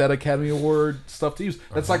when he put that Academy Award stuff to use.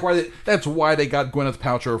 That's like that's why they got Gwyneth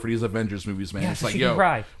Paltrow for these Avengers movies, man. Yeah, It's so like, she can yo,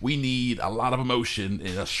 cry. we need a lot of emotion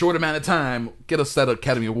in a short amount of time. Get us that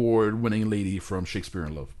Academy Award winning lady from Shakespeare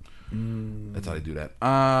in Love. That's how they do that.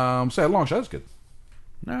 So long shot is good.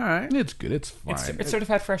 All right. It's good. It's fine. It's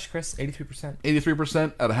certified fresh, Chris. 83%.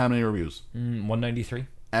 83% out of how many reviews? 193.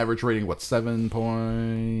 Average rating, what,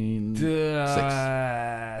 7.6?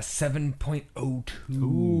 7.02.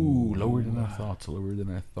 Ooh, lower than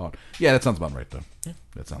I thought. Yeah, that sounds about right, though.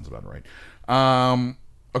 That sounds about right.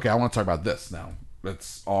 Okay, I want to talk about this now.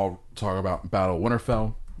 Let's all talk about Battle of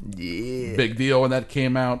Winterfell. Yeah. Big deal when that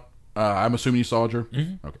came out. I'm assuming you saw it, Drew?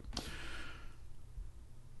 Mm-hmm. Okay.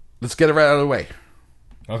 Let's get it right out of the way.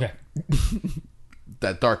 Okay.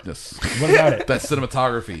 That darkness. What about it? That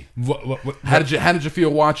cinematography. What, How did you feel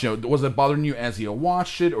watching it? Was it bothering you as you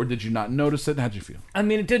watched it, or did you not notice it? How did you feel? I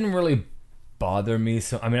mean, it didn't really bother me.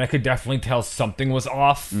 So I mean, I could definitely tell something was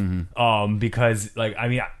off. Because like I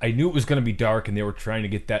mean, I knew it was going to be dark, and they were trying to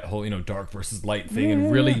get that whole dark versus light thing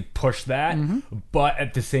and really push that. But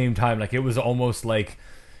at the same time, like it was almost like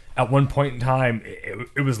at one point in time,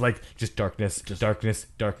 it was like just darkness, darkness,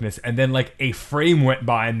 and then like a frame went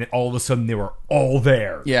by, and then all of a sudden they were all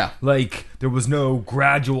there. Yeah. Like there was no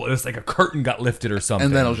gradual. It was like a curtain got lifted or something.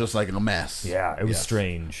 And then it was just like a mess. yeah, it was Yes.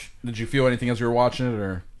 strange. Did you feel anything as you were watching it,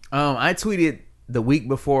 or? I tweeted the week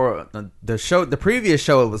before the previous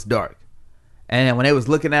show. It was dark, and when they was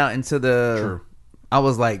looking out into the, True. I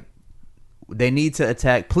was like, they need to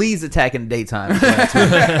attack. Please attack in the daytime,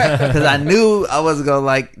 because I knew I wasn't gonna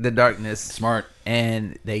like the darkness. Smart.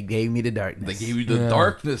 And they gave me the darkness. They gave you the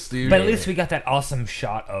darkness, dude. But at least we got that awesome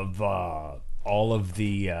shot of all of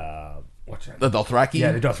the what's that? The Dothraki?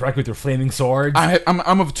 Yeah, the Dothraki with their flaming swords.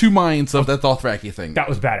 I'm of two minds of that Dothraki thing. That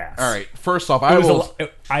was badass. All right, first off,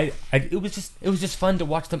 It was just fun to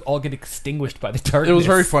watch them all get extinguished by the darkness. it was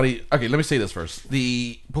very funny. Okay, let me say this first.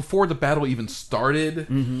 Before the battle even started,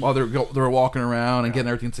 while they were walking around and getting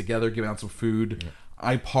everything together, giving out some food,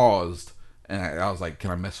 I paused and I was like,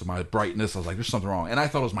 "Can I mess with my brightness?" I was like, "There's something wrong," and I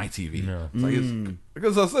thought it was my TV. It's like,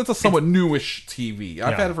 because it's a somewhat newish TV.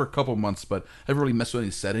 I've had it for a couple months, but I haven't really messed with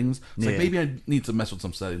any settings. It's like maybe I need to mess with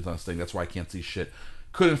some settings on this thing. That's why I can't see shit.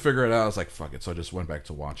 Couldn't figure it out. I was like, "Fuck it," so I just went back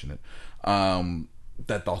to watching it.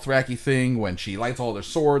 That Dothraki thing when she lights all their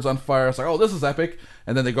swords on fire. It's like, oh, this is epic.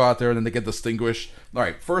 And then they go out there and then they get distinguished. All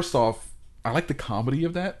right, first off, I like the comedy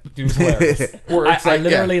of that. It was hilarious. Where it's I like,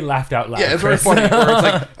 literally laughed out loud. Yeah, it's very Chris. funny. Where it's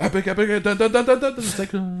like epic, dun, dun, dun, dun, dun. It's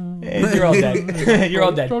like, You're all dead. You're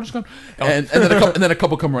all dead. just gone. And then a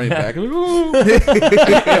couple come running back. Ooh.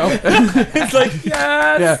 It's like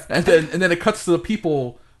yes. Yeah, and then it cuts to the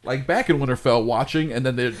people like back in Winterfell watching, and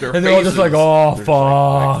then their And they're all just like, oh, they're just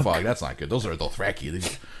like, fuck. fuck, that's not good. Those are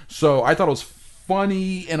Dothraki. So I thought it was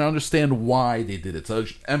funny, and I understand why they did it to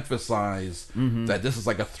emphasize that this is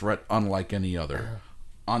like a threat unlike any other.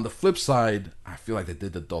 On the flip side, I feel like they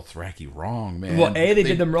did the Dothraki wrong, man. Well, A, they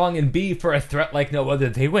did them wrong, and B, for a threat like no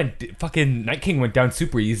other, fucking Night King went down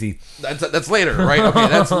super easy. That's later, right? Okay,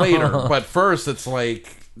 that's later. But first, it's like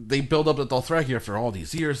they build up the Dothraki after all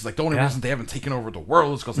these years. It's like the only reason they haven't taken over the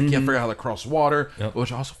world is because they can't figure out how to cross water,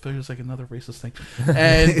 which also feels like another racist thing.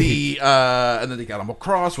 And and then they got them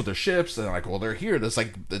across with their ships, and like, well, they're here. It's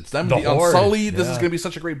like it's them, the Horde. Unsullied. This is going to be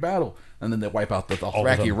such a great battle. and then they wipe out the of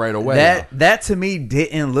Dothraki them. right away. That to me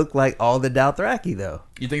didn't look like all the Dothraki though.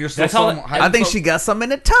 You think there's still That's all some? it- I think she got some in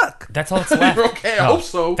the tuck. That's all that's left. Okay, I No, hope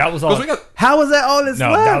so. That was all. 'Cause we got- How was that all that's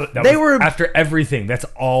no, left? that They was were after everything. That's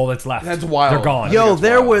all that's left. That's wild. They're gone. yo. that's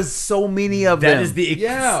There wild. was so many of That them. is the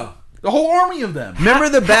Yeah, the whole army of them. Remember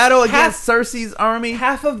the battle half- against Cersei's army?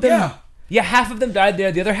 half of them. Yeah. Yeah, half of them died there.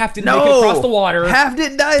 The other half didn't make it No, across the water. half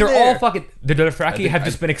didn't die They're there. all fucking. The Dothraki think- have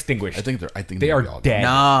just been extinguished. I think they they're are all dead.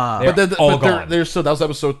 Nah. They're But, all they're gone. there's still, that was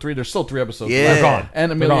episode 3. There's still 3 episodes. Yeah. left. They're gone.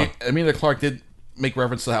 And They're gone. Emilia Clarke did make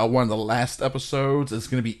reference to how one of the last episodes is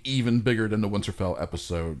going to be even bigger than the Winterfell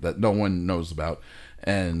episode that no one knows about.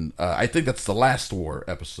 And I think that's the last war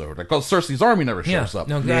episode. Because Cersei's army never shows Yeah. up.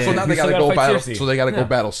 No, exactly. So now You they still got to gotta go fight battle. Cersei. So they got to go Yeah.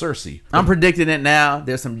 battle Cersei. I'm predicting it now.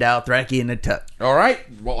 There's some Dothraki in the tuck. All right.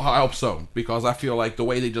 Well, I hope so because I feel like the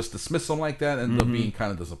way they just dismiss them like that ended up being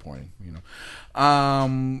kind of disappointing.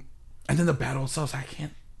 And then the battle itself, I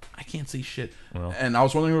can't see shit. And I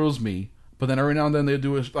was wondering if it was me, but then every now and then they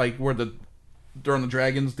do it like where during the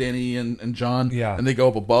dragons, Danny and John, Yeah. and they go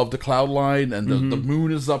up above the cloud line, and the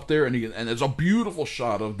moon is up there, and there's a beautiful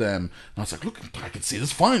shot of them. And I was like, look, I can see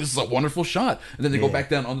this fine. This is a wonderful shot. And then they go back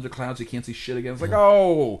down under the clouds, you can't see shit again. It's like,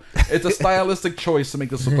 oh, it's a stylistic choice to make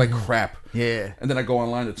this look like crap. Yeah. And then I go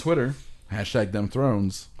online to Twitter, hashtag them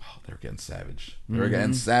thrones. Oh, they're getting savage. They're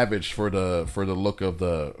getting savage for the look of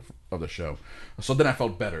the show. So then I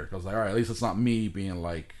felt better. I was like, all right, at least it's not me being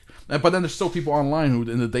like. But then there's still people online who,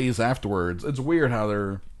 in the days afterwards, it's weird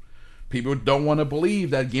how people don't want to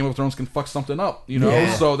believe that Game of Thrones can fuck something up,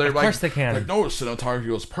 Yeah. So they're Of like, course they can. like, no, the cinematography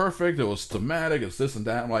was perfect. It was thematic. It's this and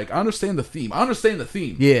that. I'm like, I understand the theme. I understand the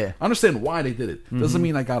theme. Yeah. I understand why they did it. Doesn't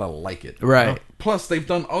mean I gotta like it. Right. Plus, they've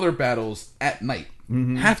done other battles at night.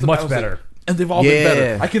 Half the Much battles better. and they've all been Yeah.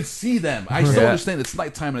 better. I can see them. I still Yeah. understand it's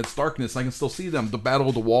nighttime and it's darkness. I can still see them. The Battle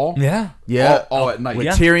of the Wall. Yeah. Yeah. All at night. With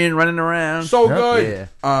Yeah. Tyrion running around. So Yeah.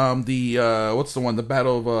 good. What's the one? The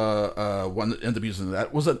Battle of one that ended up using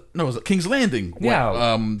that was it King's Landing?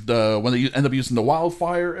 Yeah. When they end up using the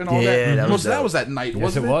wildfire and all Yeah, that. that was that dope. was at night, Yes,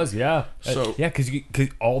 wasn't it was. Yeah. So- yeah, because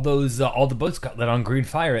all those all the boats got lit on green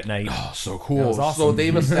fire at night. Oh, so That cool. was awesome. So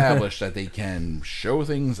they've established that they can show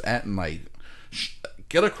things at night.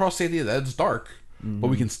 Get across the idea that it's dark, but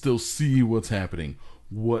we can still see what's happening.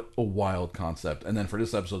 What a wild concept. And then for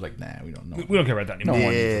this episode, like, nah, we don't know. We don't care about that No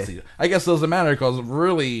anymore. one needs to see it. I guess it doesn't matter because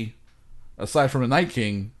really, aside from the Night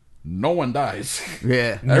King, no one dies.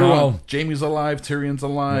 Yeah. No. Everyone, Jaime's alive, Tyrion's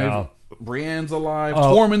alive, No. Brienne's alive,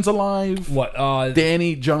 Oh. Tormund's alive, What?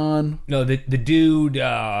 Danny, John, No, the dude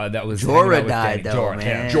that was Jorah hanging out with died, Danny. though, Jorah, man.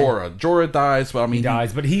 yeah. Jorah. Jorah dies, but I mean, He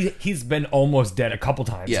dies, but he's been almost dead a couple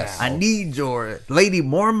times. Yes. now. I need Jorah. Lady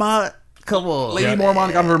Mormont. Come on. Lady Yeah.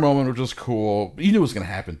 Mormont got her moment, which was cool. You knew it was going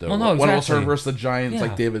to happen, though. Well, no, When it was her exactly. versus the giants, Yeah.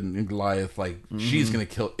 like David and Goliath, like she's going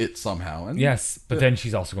to kill it somehow. And Yes, but then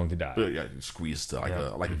she's also going to die. yeah, squeezed like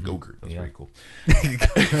a Go-Gurt. That's Yeah. very cool.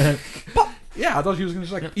 Yeah, I thought she was going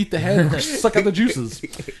to just like eat the head or suck out the juices.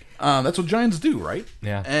 That's what giants do, right?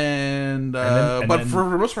 Yeah. And, and but then- for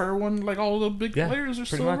the most part, everyone, like all the big Yeah, players are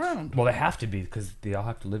pretty still much. around. Well, they have to be because they all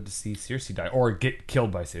have to live to see Cersei die or get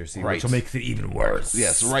killed by Cersei, Right. which will make it even worse.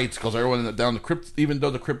 Yes, right. Because everyone down the crypt, even though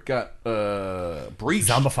the crypt got breached,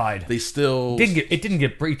 Zombified. they still It didn't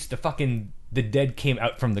get breached. The dead came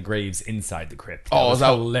out from the graves inside the crypt. That Oh, was is that-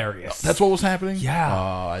 hilarious. That's what was happening. Yeah.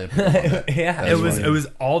 Oh, I didn't know about that. Yeah, That's it was funny. it was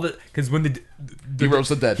all the because when the Heroes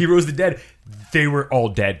the dead. heroes the dead, they were all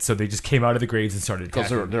dead, so they just came out of the graves and started 'Cause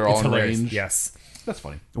attacking. they're all It's in hilarious. range. Yes, That's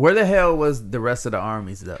funny. Where the hell was the rest of the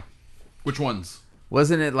armies, though? Which ones?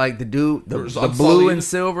 Wasn't it like the dude, the There's blue Unsullied. and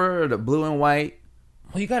silver or the blue and white?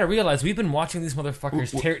 well, you got to realize we've been watching these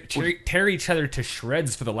motherfuckers tear each other to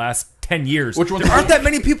shreds for the last 10 years. Which one's there the- aren't that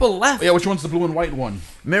many people left. Yeah, which one's the blue and white one?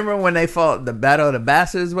 Remember when they fought the Battle of the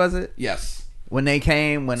Bastards, was it? Yes. When they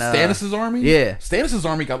came, when Stannis' army? Yeah. Stannis'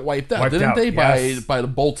 army got wiped out, Wiped didn't out, they? yes. By the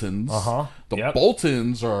Boltons. Uh-huh. The Yep.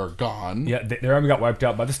 Boltons are gone. Yeah, their army got wiped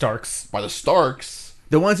out by the Starks. By the Starks.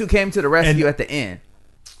 The ones who came to the rescue And- at the end.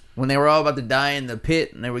 When they were all about to die in the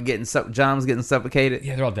pit and they were getting John was getting suffocated.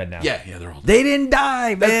 Yeah, they're all dead now. Yeah, they're all. They didn't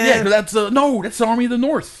die, man. That's no, that's the army of the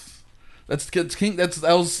North. That's King. That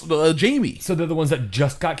was Jamie. So they're the ones that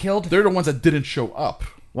just got killed. They're the ones that didn't show up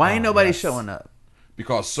Why ain't nobody yes. showing up?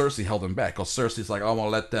 because Cersei held them back. Because Cersei's like, I'm gonna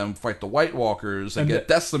let them fight the White Walkers and get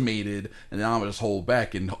decimated, and then I'm gonna just hold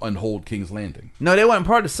back and hold King's Landing. No, they weren't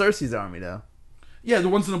part of Cersei's army though. Yeah, the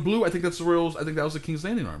ones in the blue. I think that's the Royals. I think that was the King's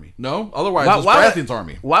Landing army. No, otherwise Why- it was why would- Baratheon's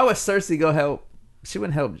army. Why would Cersei go help? She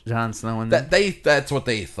wouldn't help Jon Snow in that. That's what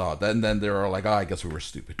they thought. And then they were like, I guess we were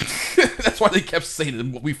stupid. That's why they kept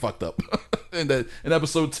saying we fucked up. In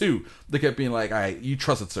episode 2, they kept being like, all right, you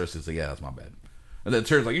trusted Cersei. So yeah, that's my bad. And then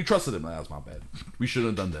Tyrion's like, you trusted him. That's my bad. We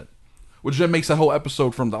shouldn't have done that. Which then makes that whole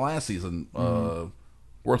episode from the last season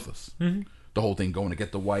worthless. Mm-hmm. The whole thing going to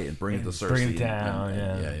get the white and bring it to Cersei. Bring it down,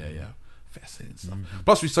 yeah. Fascinating stuff.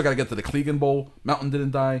 Plus, we still got to get to the Clegane Bowl. Mountain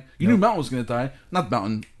didn't die. You knew Mountain was going to die. Not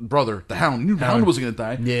Mountain, brother, the Hound. You knew Hound was going to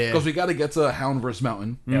die. Yeah. Because we got to get to Hound versus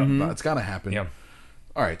Mountain. Yeah. It's got to happen. Yeah.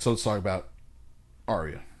 All right, so let's talk about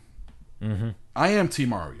Arya. I am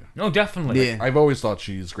Team Arya. No, definitely. Yeah. I've always thought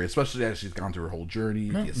she's great, especially as she's gone through her whole journey,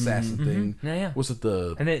 the assassin thing. Yeah. Was it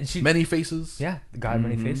the And then she- Many Faces? Yeah, the God of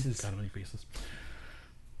Many Faces. God of Many Faces.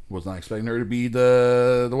 Was not expecting her to be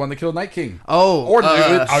the one that killed Night King. Oh, Or to do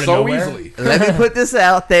it out of so nowhere? easily. let me put this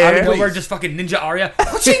out Out there. of nowhere, just fucking Ninja Arya.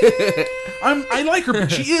 I like her,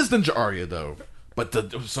 but she is Ninja Arya, though. But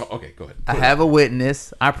okay, go ahead. I have a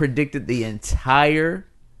witness. I predicted the entire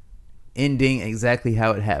ending exactly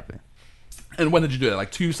how it happened. And when did you do that?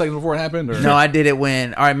 Like 2 seconds before it happened? Or? No, I did it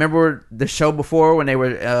when. All right, remember the show before when they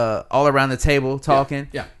were all around the table talking?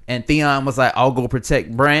 Yeah. And Theon was like, "I'll go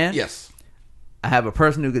protect Bran." Yes. I have a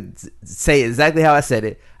person who could say exactly how I said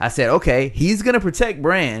it. I said, "Okay, he's gonna protect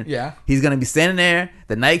Bran. Yeah. He's gonna be standing there.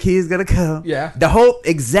 The Night King is gonna come. Yeah. The whole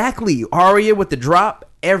exactly Arya with the drop,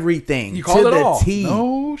 everything. You called to it the all. T.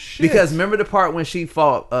 No shit. Because remember the part when she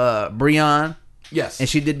fought Brienne Yes. and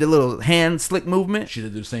she did the little hand slick movement. She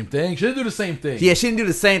didn't do the same thing. She didn't do the same thing. Yeah, she didn't do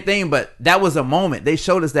the same thing, but that was a moment. They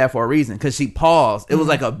showed us that for a reason because she paused. It was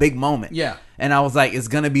like a big moment. Yeah. And I was like, it's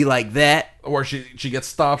gonna be like that. Or she gets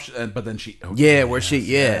stopped, but then she... Oh, Yeah, where she...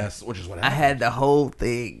 Yeah. Yes, which is what I happened. had the whole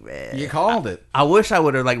thing, man. You called it. I wish I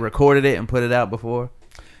would have like recorded it and put it out before.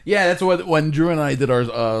 Yeah, that's what when Drew and I did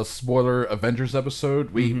our spoiler Avengers episode.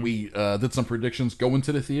 We did some predictions going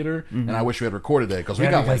to the theater, and I wish we had recorded it because we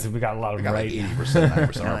got because we got a lot of we got like right. 80%,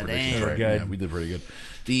 90% of our Oh, predictions damn. right. Good. Yeah, we did pretty good.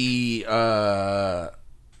 The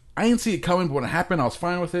I didn't see it coming, but when it happened, I was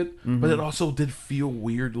fine with it. But it also did feel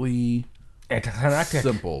weirdly Anticlimactic.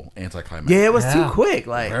 simple, anticlimactic. Yeah, it was Yeah. too quick.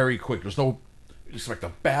 Like, Very quick. There's no just like a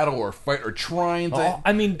battle or fight or trying to. Oh,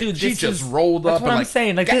 I mean, dude, she this just is, rolled that's up what and I'm like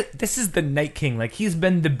saying. Like, this is the Night King. Like, he's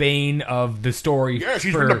been the bane of the story. Yeah,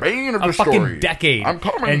 she's for been the bane of a the fucking story. decade. I'm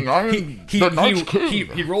coming. And I'm the Night's King.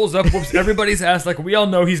 he rolls up, whoops everybody's ass like we all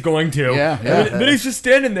know he's going to. Yeah, And yeah. then he's just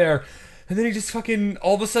standing there. And then he just fucking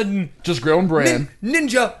all of a sudden just grown Bran.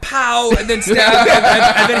 ninja pow and then stab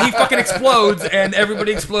and then he fucking explodes and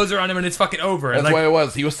everybody explodes around him and it's fucking over. And That's like, what it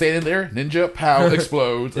was. He was standing there, ninja, pow,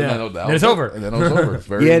 explodes, Yeah. and then And it's over. And then it was over. It's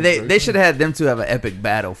very, yeah, very they should have had them two have an epic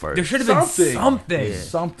battle first. there should have been something.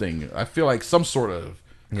 something. I feel like some sort of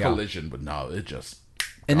Yeah. collision, but no, it just.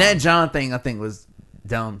 And that John thing, I think, was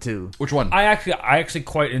dumb too. Which one? I actually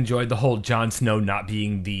quite enjoyed the whole Jon Snow not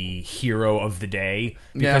being the hero of the day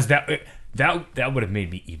because that would have made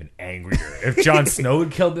me even angrier if Jon Snow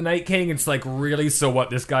had killed the Night King. It's like, really? So what?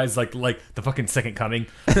 This guy's like the fucking second coming.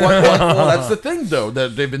 well, that's the thing, though,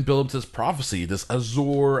 that they've been building up to this prophecy, this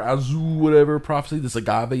Azul, whatever prophecy, this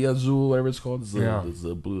Agave Azul, whatever it's called, this, this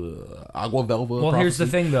Agua Velva. Well, prophecy. here's the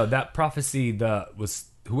thing, though. That prophecy was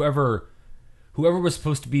whoever was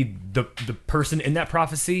supposed to be the person in that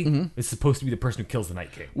prophecy is supposed to be the person who kills the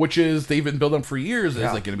Night King. Which is they've been building up for years. Is it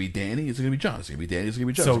going to be Danny? Is it going to be John? Is it going to be Danny? Is it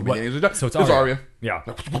going to be John? So Is it gonna be what? Danny? Is it John? So it's Arya. Yeah.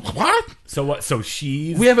 What? So what? So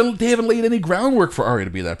she's They haven't laid any groundwork for Arya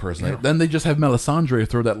to be that person. Then they just have Melisandre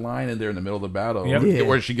throw that line in there in the middle of the battle Yep. Yeah.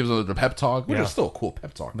 where she gives them the pep talk, which Yeah. is still a cool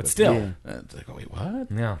pep talk. but still. Yeah. It's like, oh, wait, what?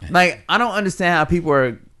 Yeah. Like, I don't understand how people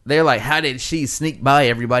are. They're like, how did she sneak by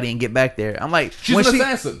everybody and get back there? I'm like, She's when an she,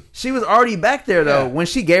 assassin. She was already back there though. Yeah. When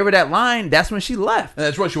she gave her that line, that's when she left. And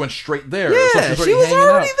that's why she went straight there. Yeah, she's she was hanging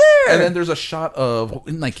already out. there. And then there's a shot of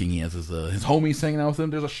Night King. He has his homies hanging out with him.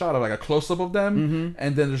 There's a shot of like a close up of them,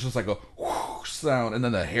 and then there's just like a whoosh sound, and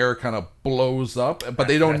then the hair kind of blows up, but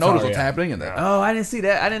they don't That's notice Arya. what's happening. And then Oh, I didn't see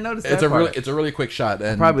that. I didn't notice that. it's a part. really quick shot.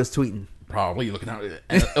 And Probably was tweeting. Probably looking down,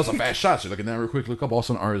 and it was a fast shot. So you're looking down real quick, look up. All of a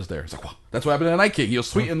sudden, Arya's there. It's like, wow, that's what happened to the Night King. He was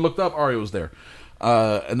sweet and looked up. Arya was there,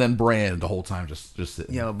 and then Bran the whole time just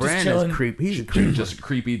sitting. Yo, Bran chilling. is creepy. He's a creepy. just a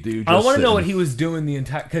creepy dude. I just want to know sitting. what he was doing the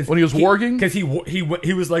entire When he was warging? because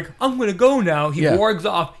he was like, I'm gonna go now. He Yeah. wargs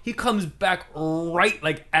off. He comes back right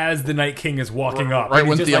like as the Night King is walking up. right And he's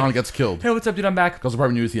when just Theon like, gets killed. Hey, what's up, dude? I'm back. Because the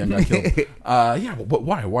probably knew Theon got killed. Yeah, but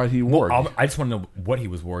why? Why did he warg? I just want to know what he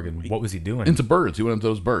was warging. What was he doing? Into birds. He went into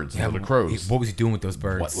those birds. Into the crows. What was he doing with those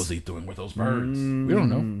birds? What was he doing with those birds? We don't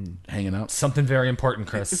know. Hanging out. Something very important,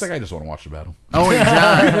 Chris. It's like I just want to watch the battle. Oh, and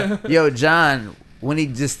John. Yo, John, when he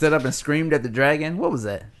just stood up and screamed at the dragon, what was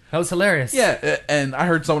that? That was hilarious. Yeah, and I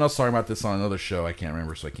heard someone else talking about this on another show. I can't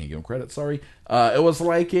remember, so I can't give him credit. Sorry. It was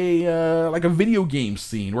like a video game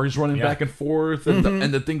scene where he's running back and forth,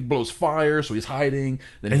 and, the thing blows fire, so he's hiding.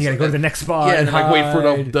 Then And you gotta go to the next spot. Yeah, and and then, like, wait for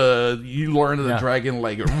hide. the you learn that the dragon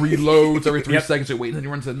like reloads every 3 seconds. You wait, and then you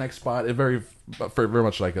run to the next spot. It very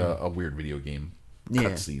much like a weird video game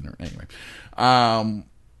cutscene. Or anyway,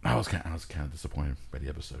 I was kind of disappointed by the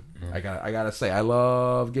episode. I gotta say, I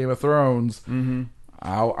love Game of Thrones. Mm-hmm.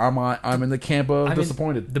 I'm in the camp of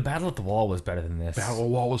disappointed. The Battle at the Wall was better than this. Battle of the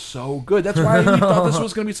Wall was so good. That's why we thought this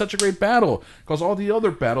was going to be such a great battle, because all the other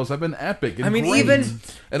battles have been epic and great,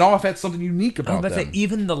 and all have had something unique about them.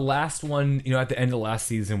 Even the last one, at the end of the last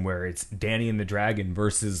season, where it's Dany and the Dragon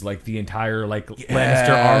versus like the entire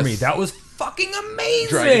Lannister army, that was fucking amazing.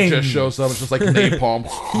 Dragon just shows up. It's just like napalm.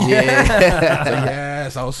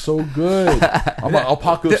 Yes, that was so good. I'm like,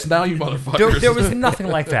 Apocalypse Now, you motherfuckers. There was nothing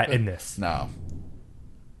like that in this. No.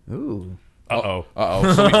 Ooh. Uh-oh.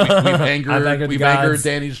 So we've angered gods.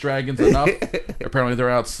 Dany's dragons enough. Apparently they're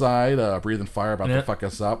outside breathing fire, about to fuck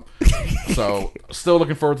us up. So still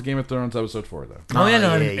looking forward to Game of Thrones episode 4 though.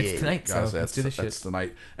 It's tonight. Guys, So let's do this shit. that's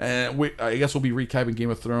tonight. And I guess we'll be recapping Game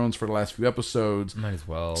of Thrones for the last few episodes. Might as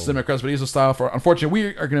well. Cinema Crespedizo style. Unfortunately, we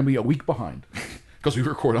are going to be a week behind because we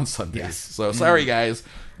record on Sundays. Yes. So sorry guys,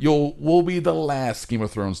 we'll be the last Game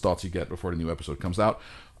of Thrones thoughts you get before the new episode comes out.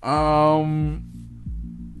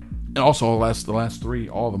 And also, the last 3,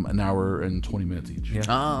 all of them, an hour and 20 minutes each. Yeah.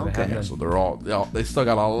 Oh, okay. Yeah, so they still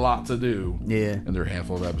got a lot to do. Yeah. In their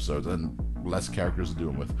handful of episodes and less characters to do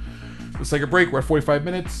them with. Let's take a break. We're at 45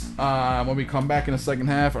 minutes. When we come back in the second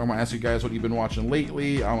half, I'm going to ask you guys what you've been watching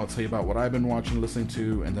lately. I'm going to tell you about what I've been watching, listening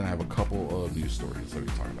to, and then I have a couple of news stories that we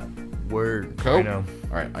can talk about. Word. Cool? I know.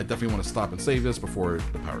 All right. I definitely want to stop and save this before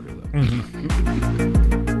the power goes out.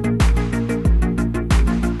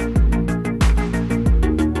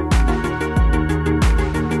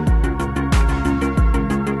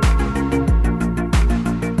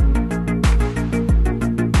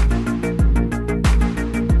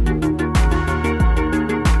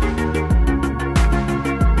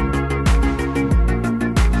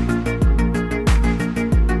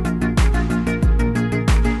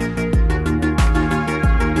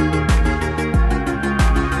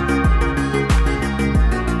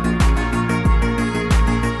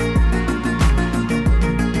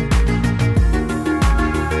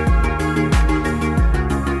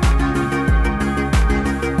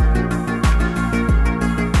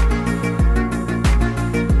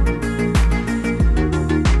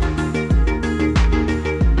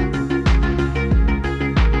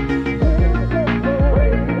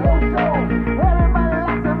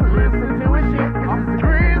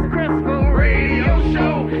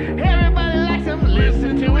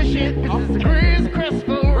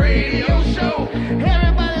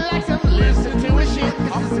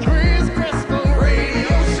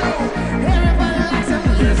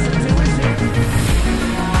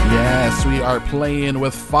 Playing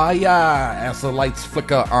with fire as the lights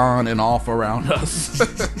flicker on and off around us.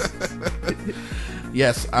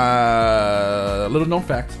 Yes, a little known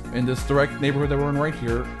fact, in this direct neighborhood that we're in right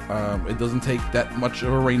here, it doesn't take that much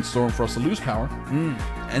of a rainstorm for us to lose power.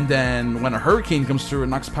 And then when a hurricane comes through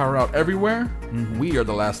and knocks power out everywhere, we are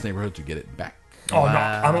the last neighborhood to get it back. Oh, no,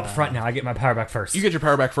 I'm up front now. I get my power back first. You get your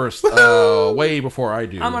power back first, way before I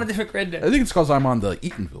do. I'm on a different grid. I think it's because I'm on the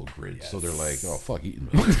Eatonville grid, so they're like, oh, fuck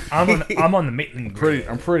Eatonville. I'm on the Maitland grid.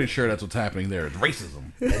 I'm pretty sure that's what's happening there. It's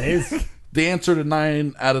racism. It is. The answer to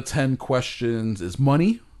 9 out of 10 questions is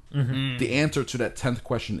money. Mm-hmm. The answer to that 10th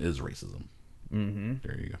question is racism. Mm-hmm.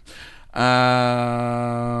 There you go.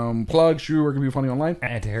 Plugs, Drew, where can we find you online?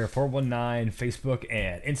 At Tahara419, Facebook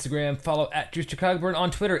and Instagram. Follow at Drewster Cogburn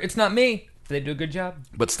on Twitter. It's not me. They do a good job.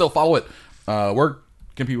 But still follow it. Where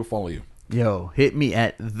can people follow you? Yo, hit me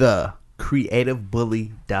at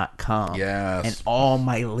thecreativebully.com. Yes. And all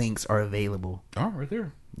my links are available. Oh, right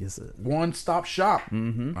there. Yes, sir. One-stop shop.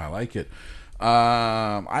 Mm-hmm. I like it.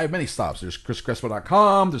 I have many stops. There's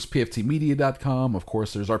chriscrespo.com. There's pftmedia.com. Of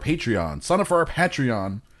course, there's our Patreon. Sign up for our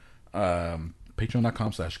Patreon.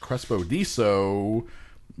 Patreon.com/CrespoDiso.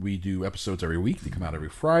 We do episodes every week. They come out every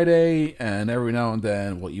Friday, and every now and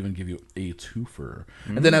then we'll even give you a twofer.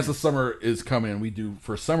 And then as the summer is coming, we do,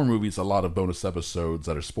 for summer movies, a lot of bonus episodes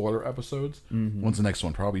that are spoiler episodes. When's the next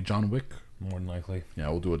one? Probably John Wick? More than likely. Yeah,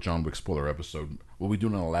 we'll do a John Wick spoiler episode. Will we do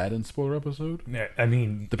an Aladdin spoiler episode? Yeah, I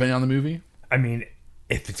mean... Depending on the movie? I mean,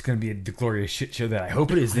 if it's going to be the glorious shit show that I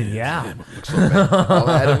hope it is, then yeah. It looks so bad.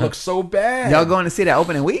 Aladdin looks so bad. Y'all going to see that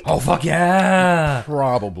opening week? Oh, fuck yeah.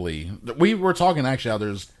 Probably. We were talking, actually, how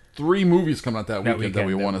there's 3 movies coming out that weekend that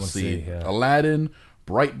we want to see. Yeah. Aladdin,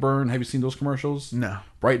 Brightburn. Have you seen those commercials? No.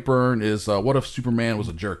 Brightburn is what if Superman was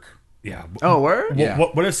a jerk? Yeah. Oh, word? Yeah.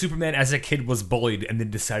 What if Superman as a kid was bullied and then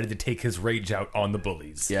decided to take his rage out on the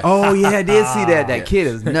bullies? Yeah. Oh, yeah, I did see that. That kid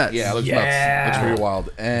is nuts. Yeah, it looks Yeah. nuts. Looks pretty wild.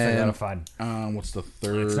 It's And a lot of fun. what's the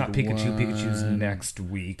third? It's not Pikachu. one? Pikachu's next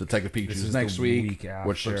week. Detective This Pikachu's is next the week, week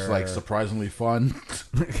which looks after. like surprisingly fun.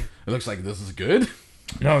 It looks like this is good.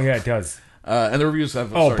 No, yeah, it does. And the reviews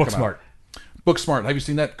have Oh, started to come Booksmart. out. Booksmart. Have you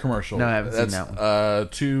seen that commercial? No, I haven't seen That's, that one.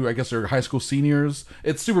 Two, I guess they're high school seniors.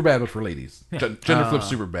 It's Superbad, but for ladies. Gender flip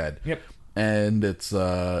Superbad. Yep. And it's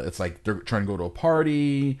like they're trying to go to a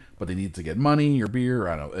party, but they need to get money or beer.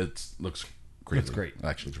 I don't know. It looks crazy. It's great.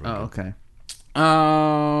 Actually, it's really Oh, good. okay.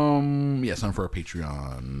 Yeah, sign for our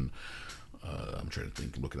Patreon. I'm trying to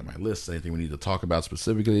think, looking at my list, anything we need to talk about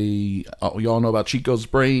specifically. We all know about Chico's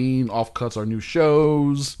Brain, Offcuts, our new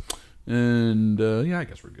shows. And, yeah, I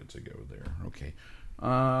guess we're good to go there. Okay.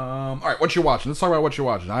 All right, what you watching? Let's talk about what you're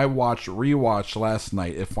watching. I rewatched last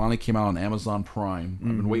night. It finally came out on Amazon Prime.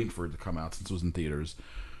 I've been waiting for it to come out since it was in theaters.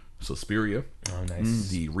 Suspiria. Oh, nice.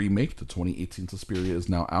 The remake, the 2018 Suspiria, is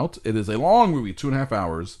now out. It is a long movie, 2.5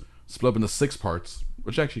 hours, split up into 6 parts,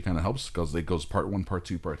 which actually kind of helps because it goes part 1, part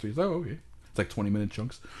 2, part 3. So, okay. It's like 20-minute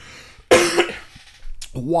chunks.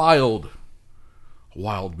 Wild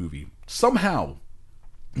movie. Somehow,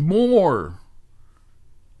 more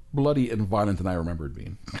bloody and violent than I remembered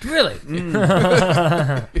being. Really?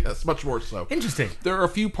 Yes, much more so. Interesting. There are a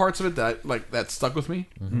few parts of it that stuck with me.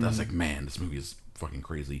 I was like, man, this movie is fucking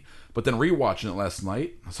crazy. But then rewatching it last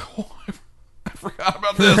night, I was like, oh, I forgot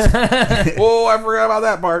about this. Oh, I forgot about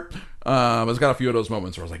that part. It's got a few of those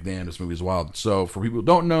moments where I was like, damn, this movie's wild. So for people who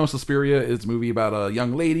don't know, Suspiria is a movie about a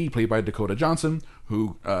young lady played by Dakota Johnson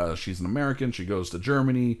who, she's an American. She goes to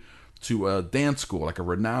Germany to a dance school, like a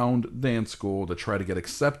renowned dance school, to try to get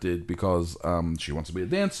accepted because she wants to be a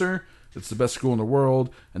dancer. It's the best school in the world.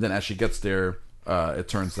 And then as she gets there, it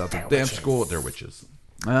turns out the dance school, they're witches.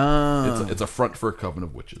 Oh. It's a front for a coven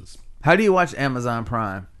of witches. How do you watch Amazon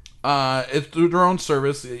Prime? It's through their own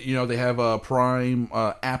service. You know, they have Prime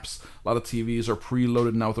apps. A lot of TVs are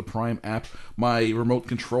preloaded now with the Prime app. My remote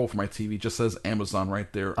control for my TV just says Amazon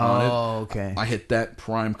right there on it. Oh, okay. I hit that,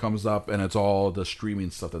 Prime comes up, and it's all the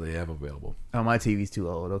streaming stuff that they have available. Oh, my TV's too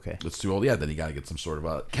old. Okay. It's too old. Yeah, then you got to get some sort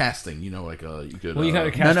of casting. You know, like you could. Well, you got to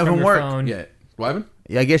None cast of from them your work. phone. Yeah. What happened?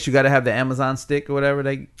 Yeah, I guess you got to have the Amazon stick or whatever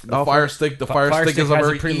they The offer. Fire Stick. The Fire Stick is a has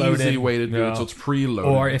very it preloaded. easy way to do Yeah. it. So it's preloaded.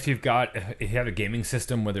 Or if you have a gaming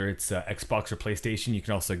system, whether it's Xbox or PlayStation, you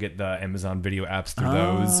can also get the Amazon Video apps through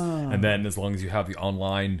those. And then as long as you have the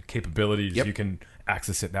online capabilities, Yep. you can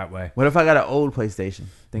access it that way. What if I got an old PlayStation?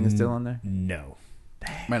 Think it's still on there? No.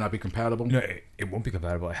 might not be compatible. No, it won't be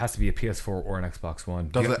compatible. It has to be a PS4 or an Xbox One.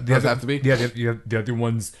 Does The- it the other- have to be? Yeah, the other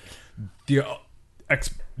ones, the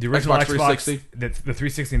original Xbox Xbox, 360? the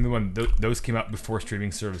 360 and the one, those came out before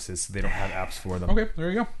streaming services, so they don't have apps for them. Okay, there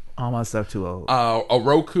you go. All my stuff too old. A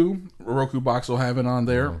Roku box will have it on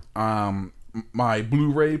there. My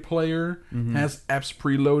Blu-ray player has apps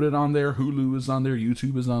preloaded on there. Hulu is on there.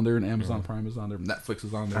 YouTube is on there, and Amazon Prime is on there. Netflix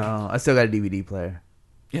is on there. I still got a DVD player.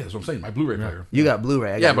 Yeah, that's what I'm saying. My Blu-ray player. You got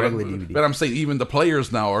Blu-ray. I got Yeah, regular DVD. but I'm saying even the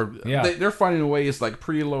players now are Yeah. they're finding ways like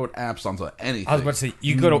preload apps onto anything. I was about to say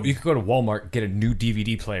you could go to Walmart, get a new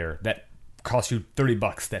DVD player that costs you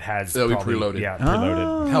 $30 that has It'll be probably- preloaded. Yeah,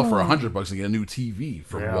 preloaded. Hell, for $100 to get a new TV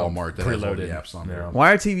from Yeah, Walmart that has all the preloaded. apps on there.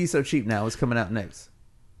 Why are TVs so cheap now? What's coming out next?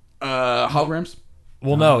 Holograms.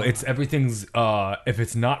 Well, no, it's everything's. If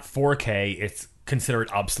it's not 4K, it's considered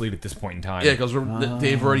obsolete at this point in time. Yeah, because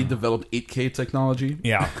they've already developed 8K technology.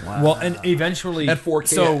 Yeah. Well, and eventually, And 4K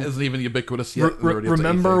So isn't even ubiquitous yet. They're already up to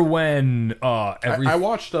remember 8K. when I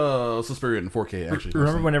watched Suspiria in 4K actually.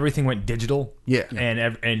 Remember when everything went digital? Yeah.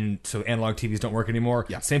 And so analog TVs don't work anymore?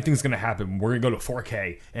 Yeah. Same thing's going to happen. We're going to go to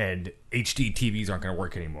 4K and HD TVs aren't going to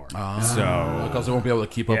work anymore. So, because they won't be able to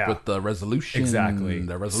keep up Yeah. with the resolution. Exactly.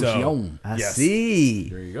 The resolution. I Yes. see.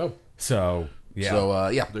 There you go. so yeah. So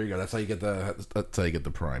yeah, there you go. That's how you get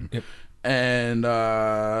the Prime. Yep. And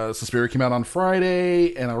Suspiria came out on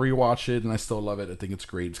Friday, and I rewatched it, and I still love it. I think it's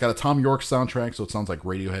great. It's got a Tom York soundtrack, so it sounds like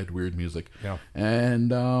Radiohead, weird music. Yeah.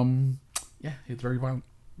 And yeah, it's very violent,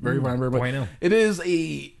 very violent, very violent. bueno. It is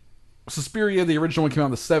a Suspiria. The original one came out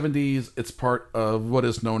in the 70s. It's part of what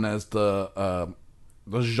is known as the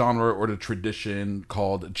genre or the tradition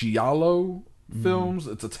called giallo films.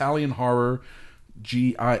 It's Italian horror.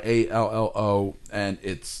 Giallo, and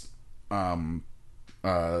it's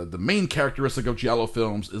the main characteristic of giallo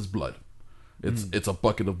films is blood. It's a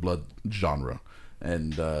bucket of blood genre,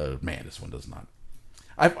 and man, this one does not.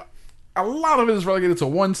 A lot of it is relegated to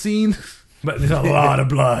one scene But there's a lot of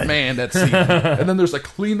blood. Man, that scene. And then there's a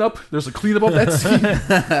cleanup. There's a cleanup of that scene.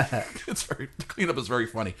 The cleanup is very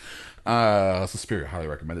funny. Suspiria, highly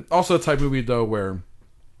recommended. Also a type movie though where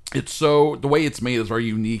it's the way it's made is very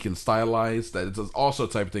unique and stylized. That it's also a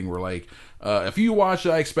type of thing where like if you watch it,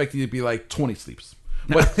 I expect you to be like 20 sleeps.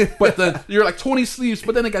 But then you're like 20 sleeps,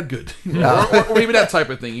 but then it got good, or maybe that type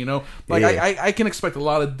of thing, Like I can expect a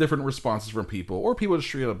lot of different responses from people, or people just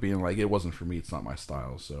straight up being like, "It wasn't for me. It's not my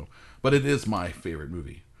style." So, but it is my favorite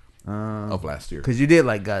movie of last year. Because you did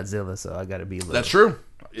like Godzilla, so I got to be a little. That's true.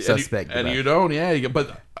 Suspect. And you don't, yeah.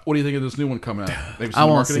 But what do you think of this new one coming out? I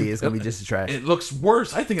won't see. It's gonna be just a trash. It looks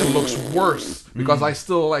worse. I think it looks worse because I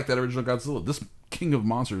still like that original Godzilla. This King of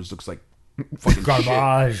Monsters looks like fucking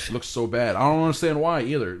garbage. Shit. Looks so bad. I don't understand why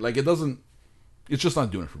either. Like it doesn't. It's just not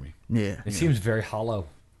doing it for me. Yeah. It seems very hollow.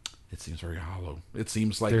 It seems very hollow. It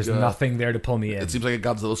seems like there's nothing there to pull me in. It seems like a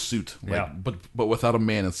Godzilla suit, but without a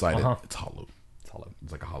man inside it. It's hollow. It's hollow.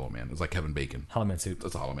 It's like a hollow man. It's like Kevin Bacon. Hollow man suit.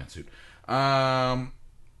 It's a hollow man suit.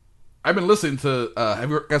 I've been listening to. Have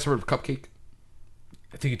you guys heard of Cupcake?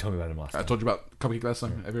 I think you told me about him last time. I told you about Cupcake last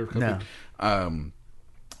time. Have you heard of Cupcake? No.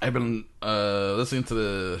 I've been listening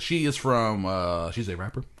to she's a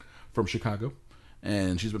rapper from Chicago,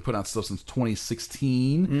 and she's been putting out stuff since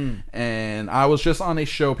 2016. And I was just on a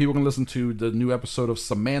show. People can listen to the new episode of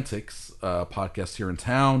Semantics podcast here in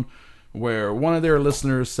town, where one of their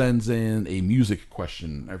listeners sends in a music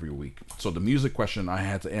question every week. So the music question I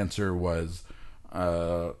had to answer was,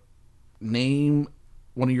 name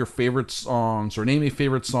one of your favorite songs, or name a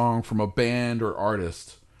favorite song from a band or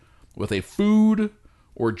artist with a food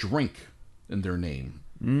or drink in their name.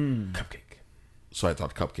 Cupcake. So I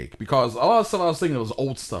thought Cupcake, because a lot of stuff I was thinking was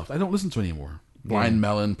old stuff I don't listen to anymore. Blind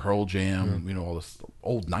Melon, Pearl Jam, all this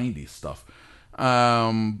old 90s stuff. So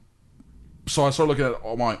I started looking at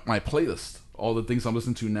all my playlist, all the things I'm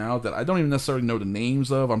listening to now that I don't even necessarily know the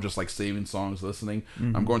names of. I'm just like saving songs, listening.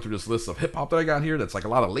 I'm going through this list of hip hop that I got here. That's like a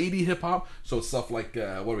lot of lady hip hop. So it's stuff like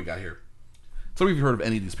what do we got here? Some of you have heard of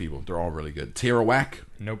any of these people. They're all really good. Tierra Whack.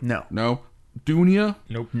 Nope. No. Dunia.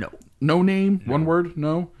 Nope. No. No Name. No. One word.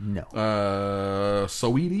 No. No.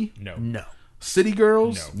 Saweetie. No. City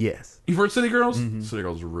Girls. No. Yes. You've heard City Girls? City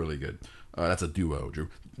Girls are really good. That's a duo, Drew.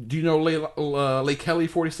 Do you know Lake Kelly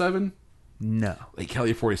 47? No. Lake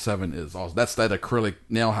Kelly 47 is awesome. That's that acrylic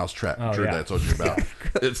nail house trap, Drew, that I told you about.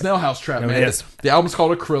 It's nail house trap, man. It is. The album's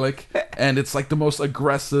called Acrylic, and it's like the most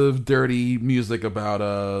aggressive, dirty music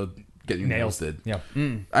about getting your nails did. Yeah.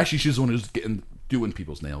 Actually, she's the one who's doing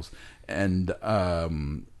people's nails. And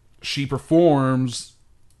she performs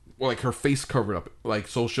like her face covered up. Like,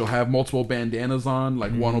 so she'll have multiple bandanas on.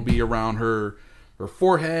 Like, one will be around her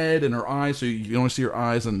forehead and her eyes, so you can only see her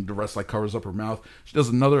eyes, and the rest like covers up her mouth. She has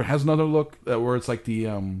another look where it's like the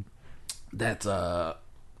that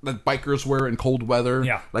bikers wear in cold weather,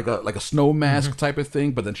 like a snow mask type of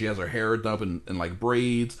thing. But then she has her hair done up in like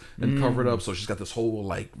braids and covered up, so she's got this whole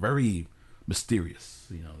like very mysterious,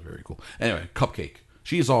 very cool. Anyway, Cupcake.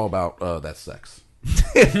 She's all about that sex.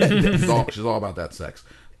 she's all about that sex.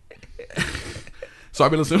 So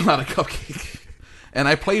I've been listening to a lot of Cupcake. And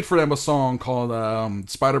I played for them a song called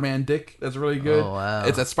Spider-Man Dick. That's really good. Oh, wow.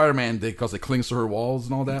 It's that Spider-Man Dick because it clings to her walls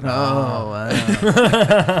and all that. Oh,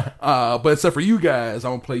 wow. But except for you guys,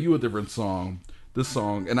 I'm going to play you a different song. This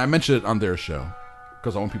song, and I mentioned it on their show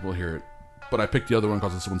because I want people to hear it. But I picked the other one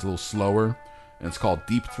because this one's a little slower. And it's called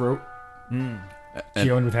Deep Throat. And, Do you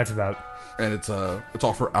know what that's about? And it's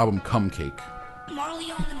off her album Cum Cake. Marley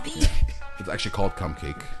on the beat. It's actually called Cum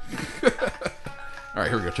Cake. All right,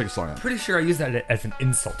 here we go. Check the song out. Pretty sure I used that as an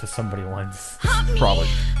insult to somebody once. Probably.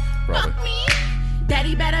 Fuck me.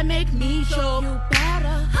 Daddy better make me show. You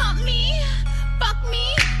better hump me. Fuck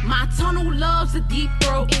me. My tunnel loves a deep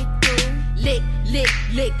throat. Lick, lick,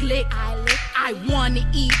 lick, lick. I wanna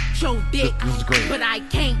eat your dick, this is great. But I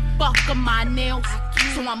can't fuck on my nails,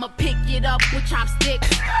 so I'ma pick it up with chopsticks.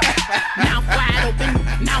 Mouth wide open,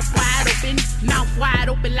 mouth wide open, mouth wide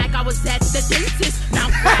open like I was at the dentist.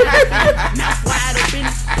 Mouth wide open,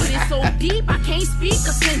 but it's so deep I can't speak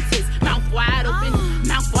a sentence. Mouth wide open,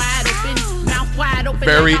 mouth wide open, mouth wide open.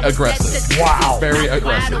 Very like aggressive. Wow. Very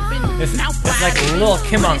aggressive. It's like Lil'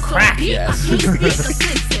 Kim on crack. Yes.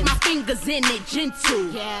 My fingers in it,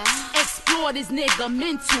 gentle. Yeah. Explore this nigga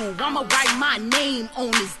mental. I'ma write my name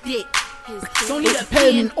on his dick. Don't need a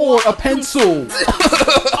pen or a pencil.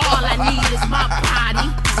 All I need is my body.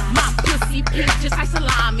 My pussy pink just like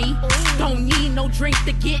salami. Don't need no drink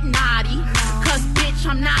to get naughty. Cause bitch,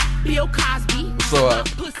 I'm not Bill Cosby. So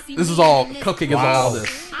this is all, Cupcake is all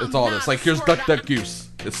this. It's all this. Like, here's Duck Duck Goose.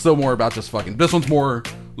 It's still more about just fucking. This one's a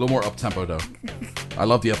little more up tempo though. I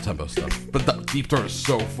love the up-tempo stuff. But the Deep Throat is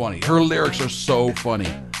so funny. Her lyrics are so funny.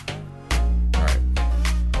 Alright.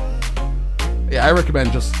 Yeah, I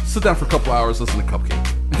recommend just sit down for a couple hours, listen to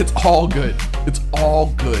Cupcake. It's all good. It's all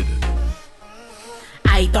good.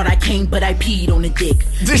 I thought I came, but I peed on the dick.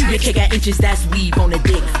 You kick got inches, that's weave on the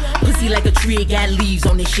dick. Pussy like a tree, it got leaves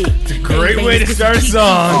on this shit. It's a great way to start a song.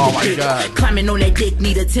 Oh my god. Climbing on that dick,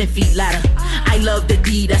 need a 10-feet ladder. I love the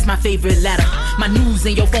D, that's my favorite ladder. My news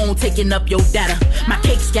in your phone taking up your data. My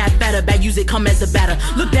cakes got better, bad use it come as a batter.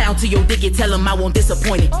 Look down to your dick and tell him I won't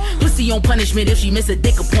disappoint it. Pussy on punishment if she miss a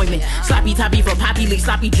dick appointment. Sloppy toppy from Poppy Lee,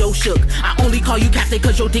 Sloppy Joe Shook. I only call you captain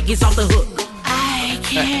cause your dick is off the hook. I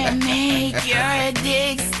can make your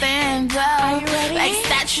dick stand up like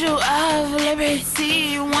Statue of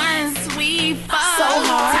Liberty once we fall. So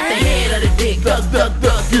hard. Tap the head of the dick, duck, duck,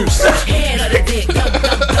 duck, goose. Head of the dick, duck,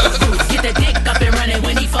 duck, duck, goose. Get the dick up and running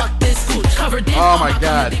when he fuck this gooch. Cover dick. Oh my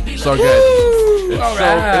god. So good. It's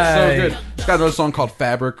so good. It's got another song called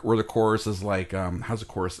Fabric where the chorus is like, how's the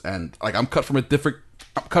chorus end? Like I'm cut from a different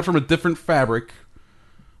fabric.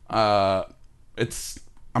 I'm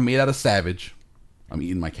made out of savage. I'm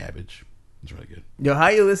eating my cabbage. It's really good. Yo, how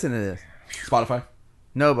you listen to this? Spotify.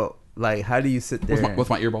 No, but like, how do you sit there? With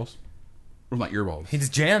my earballs. With my earballs. He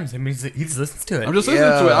just jams. I mean, he just listens to it. I'm just listening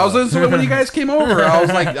to it. I was listening to it when you guys came over. I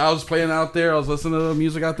was playing out there. I was listening to the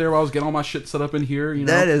music out there while I was getting all my shit set up in here. You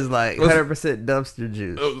know, that is like 100% dumpster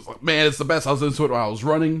juice. Man, it's the best. I was listening to it while I was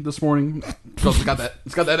running this morning because it's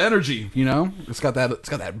got that energy. You know, it's got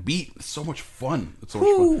that beat. It's so much fun. It's so much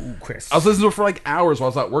fun. Chris. I was listening to it for like hours while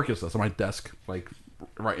I was at work yesterday. On my desk, like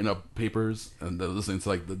writing up papers and listening to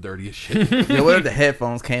like the dirtiest shit. Yeah, what if the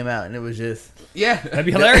headphones came out and it was just that'd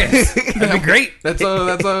be hilarious. That'd be great. That's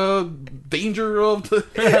a danger of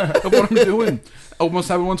what I'm doing. I almost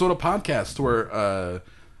happened once with a podcast where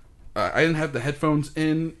I didn't have the headphones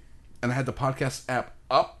in and I had the podcast app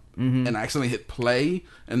up and I accidentally hit play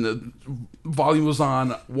and the volume was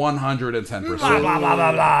on 110%. Blah, blah, blah,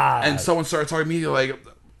 blah, blah. And someone started talking to me like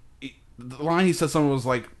the line he said something was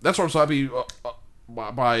like, "That's why I'm so happy."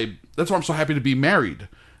 That's why I'm so happy to be married.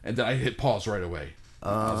 And then I hit pause right away.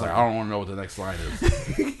 I was like, I don't want to know what the next line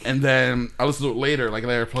is. And then I listened to it later, like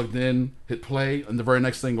later plugged in, hit play, and the very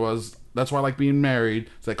next thing was, that's why I like being married.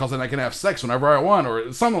 It's like, because then I can have sex whenever I want,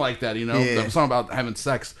 or something like that, you know? Yeah. Something about having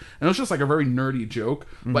sex. And it was just like a very nerdy joke,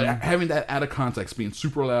 but having that out of context, being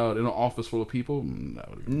super loud in an office full of people, that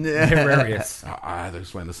would be Hilarious. they're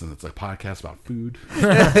just like, listen, it's a podcast about food.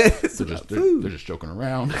 They're just joking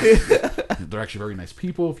around. They're actually very nice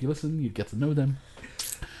people. If you listen, you get to know them.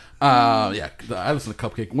 I listen to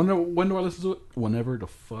Cupcake. When do I listen to it? Whenever the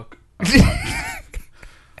fuck I want.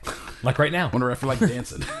 Like right now. Whenever I feel like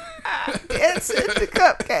dancing. it's the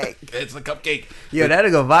Cupcake. It's the Cupcake. Yo, that'll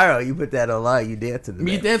go viral. You put that online, you dancing to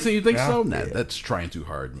Me that. dancing? You think so? Nah, Yeah. that's trying too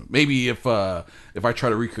hard. Maybe if I try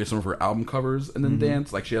to recreate some of her album covers and then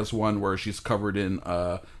dance, like she has one where she's covered in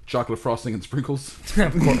chocolate frosting and sprinkles.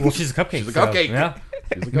 Of course. Well, she's a cupcake. She's a cupcake. Yeah.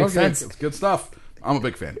 She's a Makes cupcake. sense. It's good stuff. I'm a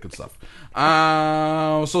big fan. Good stuff.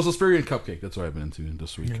 So Suspiria and Cupcake. That's what I've been into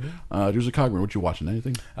this week. Drew Cogburn, what you watching?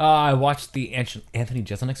 Anything? I watched the Anthony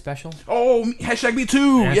Jeselnik special. Oh, hashtag me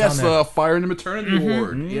too. Yeah, Yes, it's on there. Fire in the Maternity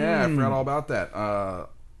Award. Yeah, I forgot all about that.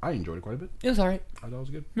 I enjoyed it quite a bit. It was alright. I thought it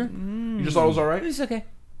was good. You just thought it was all right? It was okay.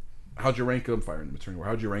 How'd you rank them? Fire in the Maternity Award.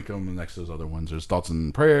 How'd you rank them next to those other ones? There's Thoughts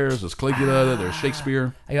and Prayers. There's Caligula. There's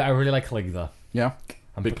Shakespeare. I really like Caligula. Yeah,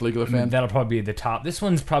 I'm a big Caligula fan. That'll probably be the top. This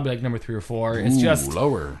one's probably like number 3 or 4. It's just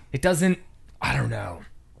lower. It doesn't. I don't know.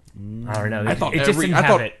 I thought it just didn't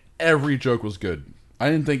have it. every joke was good. I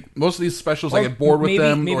didn't think most of these specials I get bored with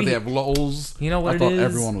them or they have lulls. You know what I thought it is?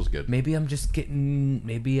 everyone was good. Maybe I'm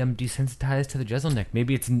desensitized to the Jeselnik.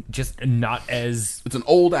 Maybe it's just not as It's an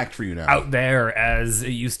old act for you now. out there as it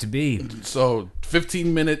used to be. So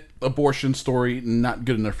 15-minute abortion story, not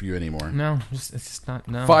good enough for you anymore. No, it's just not.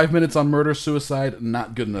 No. 5 minutes on murder suicide,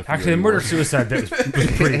 not good enough. Actually, the for you murder anymore. suicide bit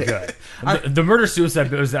was pretty good. The murder suicide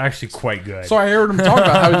bit was actually quite good. So I heard him talk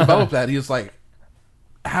about how he developed that. He was like,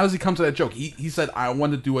 how does he come to that joke? He said, I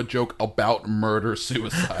want to do a joke about murder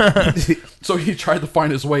suicide. So he tried to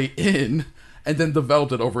find his way in and then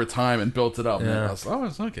developed it over time and built it up. And I was like, oh,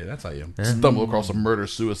 it's okay. That's how you stumble across a murder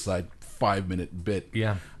suicide 5-minute bit.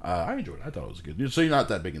 Yeah. I enjoyed it. I thought it was good. So you're not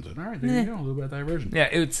that big into it. All right, there you go. A little bit of diversion. Yeah,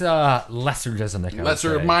 it's lesser Jeselnik. I would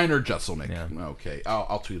Lesser, say. minor Jeselnik. Yeah. Okay.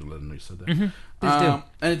 I'll tweet a little you said that. Please do.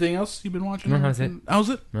 Anything else you've been watching? No, that was it.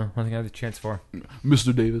 How's it? No, I don't think I had the chance for.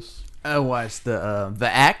 Mr. Davis. I watched the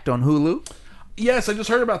Act on Hulu. Yes, I just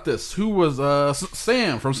heard about this. Who was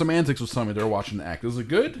Sam from Semantics was telling me they were watching the act. Is it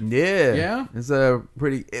good? Yeah, Yeah? It's a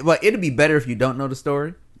pretty. Well, it'd be better if you don't know the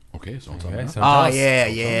story. Okay, so tell me Okay, now. so Oh tell us.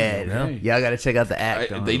 yeah. Okay. Y'all gotta check out the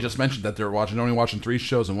act. They just mentioned that they're only watching 3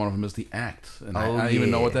 shows, and one of them is The Act, and I don't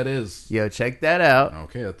even know what that is. Yo, check that out.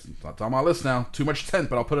 Okay, that's on my list now. Too much tent,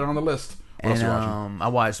 but I'll put it on the list. What else And you watching? I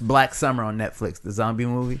watched Black Summer on Netflix, the zombie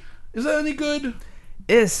movie. Is that any good?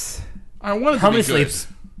 It's I wanted How to be many good. sleeps?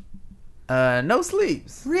 no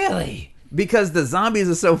sleeps Really? because the zombies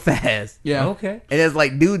are so fast. Yeah. Okay. And it's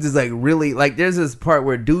like dudes is like really like there's this part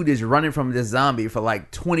where dude is running from this zombie for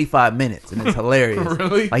like 25 minutes and it's hilarious.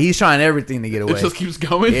 Really? Like he's trying everything to get away. It just keeps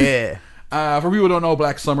going. Yeah. For people who don't know,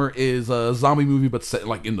 Black Summer is a zombie movie, but set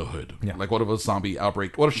like in the hood. Yeah. Like what if a zombie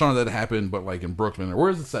outbreak? What if Shaun that happened, but like in Brooklyn? Or where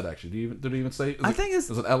is it set? Actually, did it even say? I think it's-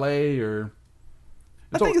 is it L.A. or?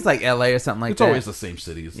 I think it's like LA or something like It's that. always the same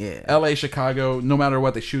cities. Yeah. L.A., Chicago. No matter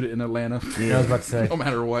what, they shoot it in Atlanta. I was about to say. No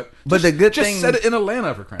matter what. But the good just thing- set it in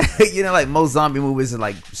Atlanta for crying out loud. You know, like most zombie movies are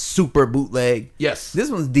like super bootleg. Yes.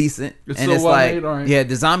 This one's decent. It's and still it's well like, made, alright. yeah,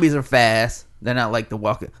 the zombies are fast. They're not like the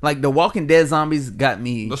Walking Dead zombies got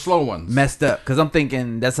me The slow ones. messed up because I'm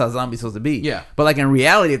thinking that's how zombies supposed to be. Yeah. But like in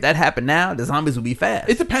reality, if that happened now, the zombies would be fast.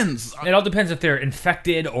 It depends. It all depends if they're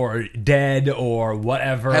infected or dead or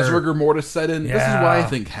whatever. Has rigor mortis set in? This is what I Yeah.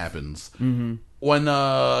 think happens. Mm-hmm. When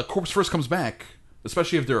corpse first comes back,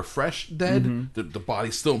 especially if they're a fresh dead, the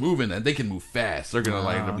body's still moving and they can move fast. They're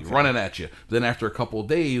gonna they'll be running at you. But then after a couple of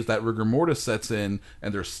days, that rigor mortis sets in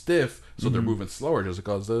and they're stiff, so they're moving slower just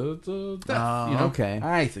because of the death. Oh, you know? okay.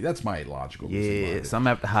 I think that's my logical reason yeah, behind it. so I'm gonna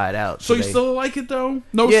have to hide out. So you today. still like it though?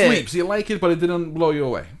 No Yeah. sleeps. You like it, but it didn't blow you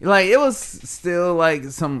away. like it was still like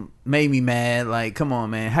some made me mad. Like, come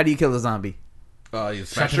on, man, how do you kill a zombie? You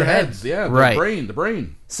smash in your the head. heads. Yeah, Right. The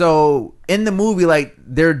brain. So in the movie, like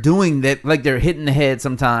they're doing that, like they're hitting the head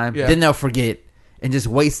sometime, Yeah. then they'll forget and just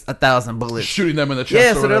waste 1,000 bullets. Shooting them in the chest.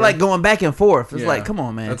 Yeah, or so they're whatever. like going back and forth. It's Yeah. like, come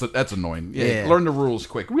on, man. That's annoying. Yeah, Yeah. learn the rules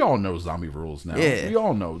quick. We all know zombie rules now. Yeah. We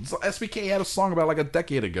all know. SBK had a song about like a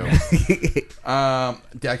decade ago.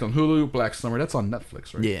 The Act on Hulu, Black Summer. That's on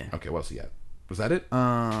Netflix, right? Yeah. Okay, what else you got? Was that it?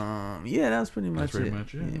 Yeah, that was pretty much That's pretty it.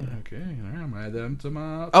 much it. Okay, all right, I'm gonna add that to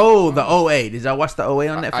my. Oh, the OA. Did y'all watch the OA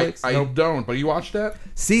on I Netflix? don't. But you watched that?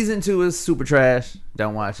 Season 2 is super trash.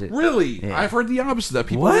 Don't watch it. Really? Yeah. I've heard the opposite. That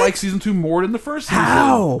people What? like season 2 more than the first season.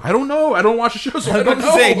 How? I don't know. I don't watch the show, so I I was don't about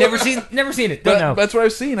know. to say, never seen it. Don't know. That's what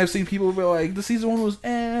I've seen. I've seen people be like, the season 1 was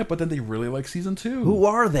but then they really like season 2. Who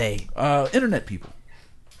are they? Internet people.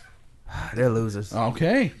 They're losers.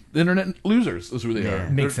 Okay, the internet losers is who they Yeah. are.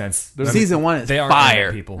 Makes sense. Season 1 is They are fire.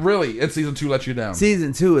 internet people. Really, and season 2 lets you down.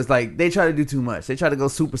 Season 2 is like they try to do too much. They try to go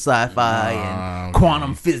super sci-fi and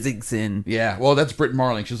quantum physics and Yeah, well, that's Britt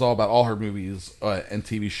Marling. She's all about all her movies and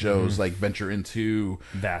TV shows, like venture into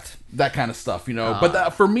that kind of stuff, you know. But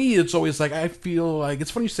that, for me, it's always like I feel like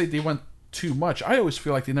it's funny you say they went too much. I always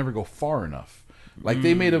feel like they never go far enough. Like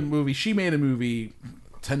they made a movie. She made a movie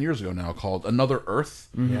 10 years ago now called Another Earth,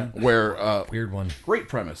 where Weird one. great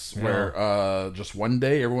premise where just one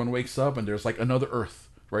day everyone wakes up and there's like another Earth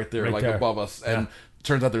right there, like there. above us, and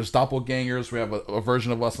turns out there's doppelgangers. We have a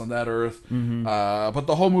version of us on that Earth, but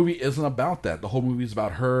the whole movie isn't about that. The whole movie is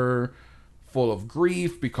about her full of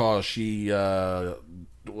grief because she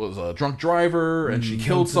was a drunk driver and she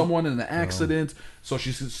killed someone in an accident. So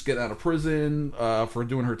she's just getting out of prison for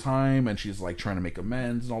doing her time, and she's like trying to make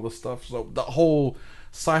amends and all this stuff. So the whole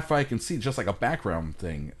sci-fi conceit is just like a background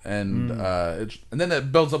thing, and and then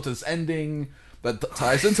it builds up to this ending that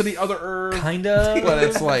ties into the other Earth, Kinda. But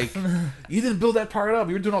it's like you didn't build that part up.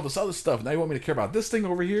 You were doing all this other stuff. Now you want me to care about this thing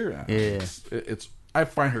over here? It's I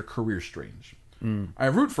find her career strange. I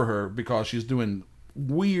root for her because she's doing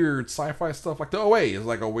weird sci-fi stuff. Like the OA is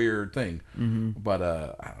like a weird thing, but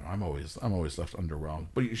I don't know. I'm always left underwhelmed.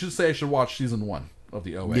 But you should say I should watch season 1 of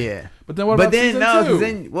the OA. yeah. But then what about season 2? 'cause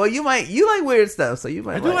then well you like weird stuff, so you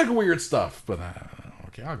might I do like weird stuff, but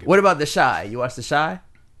okay, I'll get. What about The Shy? You watch The Shy?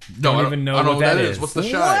 No, Don't even know I don't what that is. is. What's the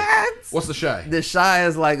Shy? What? What's the Shy? The Shy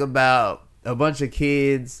is like about a bunch of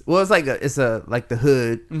kids. Well, it's like like the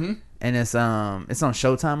hood, and it's on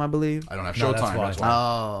Showtime, I believe. I don't have No, that's Showtime. why. That's why.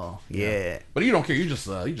 Oh yeah. But you don't care. You just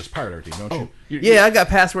pirate everything, don't you? Yeah, I got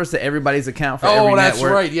passwords to everybody's account for Oh, every that's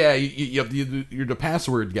network. right. Yeah, you're the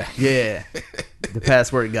password guy. Yeah, the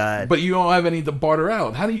password guide. But you don't have any to barter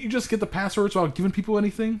out. How do you just get the passwords without giving people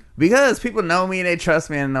anything? Because people know me and they trust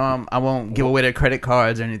me and know I won't give away their credit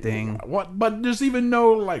cards or anything. What? But there's even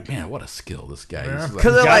no like, man, what a skill this guy is.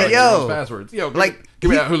 'Cause they're like, yo, passwords. Yo, like,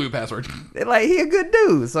 give me that Hulu password. They're like, he a good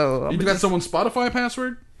dude. So You got someone's Spotify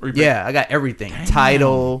password? Or you yeah, I got everything.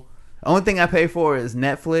 Tidal. Only thing I pay for is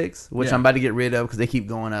Netflix, which Yeah. I'm about to get rid of because they keep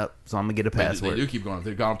going up. So I'm gonna get a They password. do keep going up.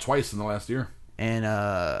 They've gone up twice in the last year. And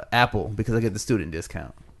Apple because I get the student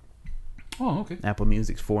discount. Oh, okay. Apple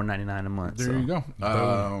Music's $4.99 a month. There so. you go.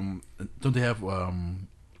 Don't they have? And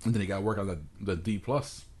then they got to work on the D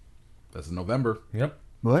Plus. That's in November. Yep.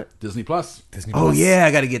 What? Disney Plus. Disney Oh Plus. yeah,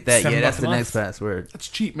 I got to get that. $7 Yeah, that's a the month. next password. That's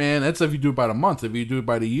cheap, man. That's if you do it by the month. If you do it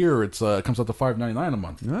by the year, it comes out to $5.99 a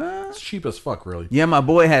month. It's cheap as fuck, really. Yeah, my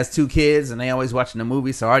boy has 2 kids, and they always watching the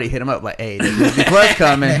movie, so I already hit him up like, "Hey, there's Disney Plus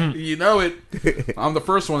coming." You know it. I'm the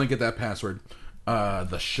first one to get that password.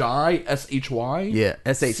 The Shy, SHY. Yeah,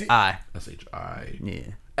 SHI. SHI.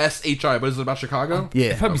 Yeah, SHI. But is it about Chicago?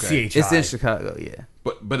 yeah. Probably Okay. CHI. It's in Chicago. Yeah.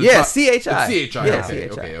 But it's Yeah, not, CHI. It's CHI. Yeah,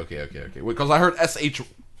 okay, CHI. okay. Because I heard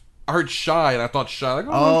I heard Shy, and I thought Shy. Like,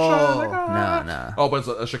 Oh, Shy. Like, nah. Oh, but it's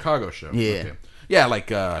a Chicago show. Yeah. Okay. Yeah, like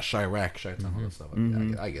Chirac, Chi-Town, all that stuff.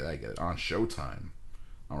 I get it. On Showtime.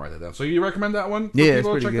 I'll write that down. So you recommend that one? For Yeah, it's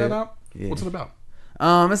people to pretty check good. that out? Yeah. What's it about?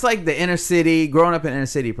 It's like the inner city, growing up in inner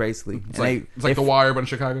city, basically. It's like The Wire, but in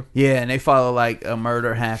Chicago? Yeah, and they follow like a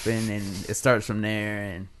murder happened, and it starts from there,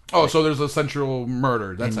 and Oh, so there's a central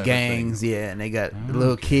murder. That's and gangs, yeah, and they got the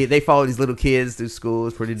little kid. They follow these little kids through school.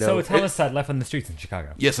 It's pretty dope. So it's homicide left on the streets in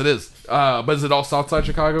Chicago. Yes, it is. But is it all Southside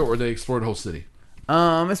Chicago, or they explore the whole city?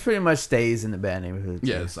 It's pretty much stays in the bad neighborhoods.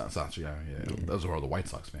 Yeah, it's South Chicago. Yeah. Those are where all the White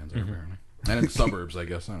Sox fans are, apparently. And in the suburbs, I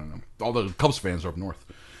guess. I don't know. All the Cubs fans are up north.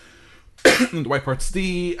 The white parts.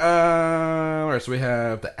 All right, so we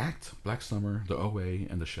have the Act, Black Summer, the OA,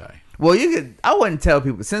 and the Shy. Well, I wouldn't tell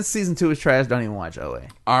people since season 2 is trash. Don't even watch OA.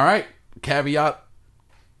 All right, caveat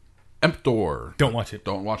emptor. Don't watch it.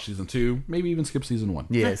 Don't watch season 2. Maybe even skip season 1.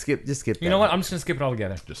 Yeah, just skip. You know what? I'm just gonna skip it all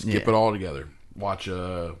together. Just skip it all together. Watch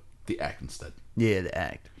the Act instead. Yeah, the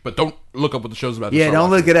Act. But don't look up what the show's about. Yeah,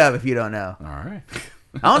 don't look it up if you don't know. All right.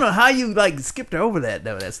 I don't know how you skipped over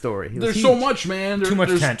that story. It was There's huge. so much, man.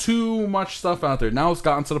 There's tent. too much stuff out there. Now it's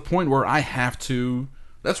gotten to the point where I have to.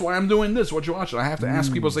 That's why I'm doing this. What you watching? I have to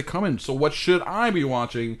ask people as they come in. So what should I be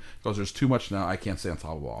watching? Because there's too much now. I can't stay on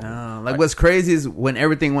top of all. of it. What's crazy is when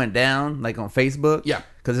everything went down, like on Facebook. Yeah.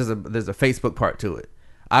 Because there's a Facebook part to it.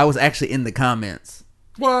 I was actually in the comments.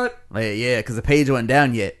 What? Like, yeah, because the page wasn't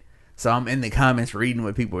down yet. So I'm in the comments reading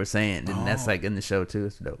what people are saying, and that's like in the show too.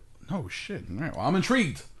 It's dope. Oh shit! All right. Well, I'm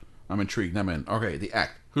intrigued. I'm in. Okay, the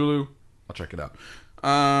Act, Hulu. I'll check it out.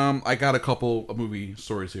 I got a couple of movie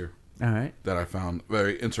stories here. All right. That I found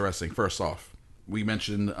very interesting. First off, we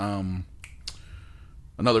mentioned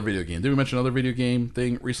another video game. Did we mention another video game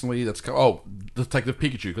thing recently? Detective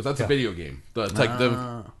Pikachu, because that's a video game. The Detective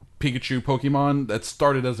Pikachu Pokemon that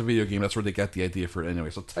started as a video game. That's where they got the idea for it anyway.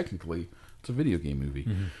 So technically, it's a video game movie.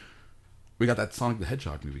 Mm-hmm. We got that Sonic the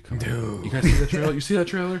Hedgehog movie coming. Dude. You guys see that trailer? You see that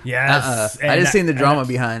trailer? Yes. I just seen the drama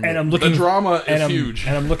behind it. And I'm looking. The drama is huge.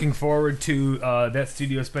 And I'm looking forward to that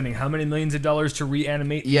studio spending how many millions of dollars to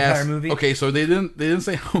reanimate the entire movie. Okay, so they didn't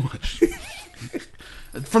say how much.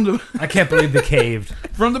 I can't believe they caved.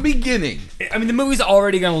 From the beginning. I mean, the movie's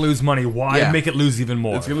already going to lose money. Why make it lose even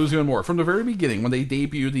more? It's going to lose even more. From the very beginning, when they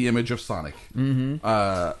debuted the image of Sonic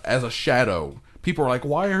as a shadow, people were like,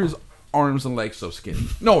 why are his arms and legs so skinny?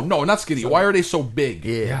 No, not skinny. Why are they so big?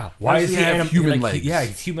 Yeah. Why does he have human legs?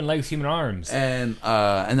 He's human legs, human arms. And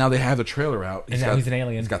now they have the trailer out. He's an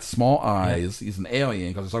alien. He's got small eyes. Yeah. He's an alien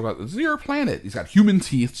because it's talking about this is your planet. He's got human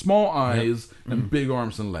teeth, small eyes, and big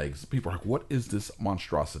arms and legs. People are like, what is this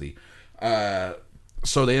monstrosity?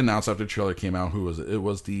 So they announced after the trailer came out, who was it? It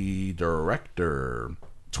was the director.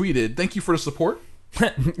 Tweeted, "Thank you for the support."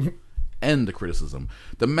 And the criticism.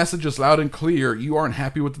 The message is loud and clear. You aren't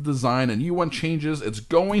happy with the design and you want changes. It's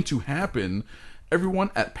going to happen.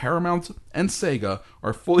 Everyone at Paramount and Sega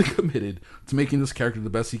are fully committed to making this character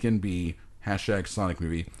the best he can be. Hashtag Sonic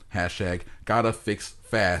movie. Hashtag gotta fix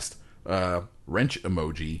fast. Wrench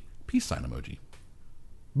emoji. Peace sign emoji.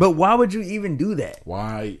 But why would you even do that?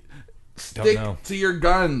 Why? Stick to your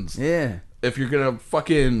guns. Yeah. If you're gonna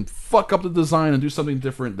fucking fuck up the design and do something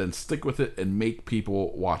different, then stick with it and make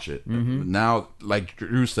people watch it. Mm-hmm. Now, like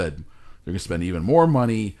Drew said, they're gonna spend even more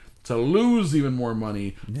money to lose even more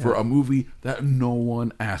money for a movie that no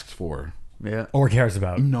one asked for. Yeah. Or cares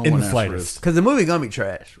about. No in one the asked slightest. Because the movie gonna be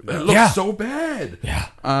trash. It looks so bad. Yeah.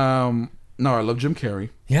 No, I love Jim Carrey.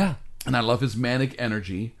 Yeah. And I love his manic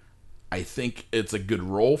energy. I think it's a good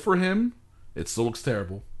role for him. It still looks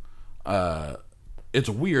terrible. It's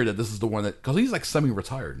weird that this is the one that... Because he's like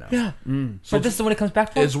semi-retired now. Yeah. So this is the one it comes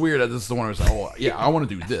back for? It's weird that this is the one where it's like, oh, yeah, I want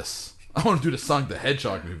to do this. I want to do the Sonic the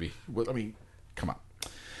Hedgehog movie. I mean, come on.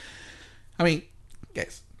 I mean,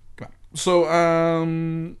 guys, come on. So,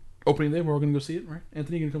 opening day, we're all going to go see it, right?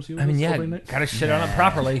 Anthony, you going to come see it? I mean, yeah, gotta shit on it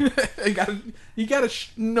properly. you gotta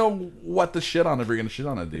know what to shit on if you're going to shit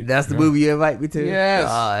on it, dude. That's the movie you invite me to? Yes.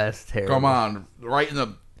 Oh, that's terrible. Come on. Right in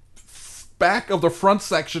the back of the front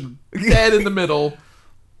section, dead in the middle.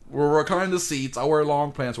 We'll recline the seats. I'll wear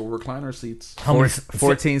long pants. We'll recline our seats. How many,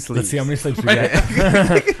 14 sleeps. Let's see how many sleeps we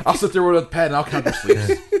get. I'll sit there with a pad and I'll count your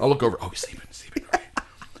sleeps. I'll look over. Oh, he's sleeping. All right.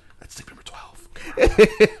 That's sleep number 12.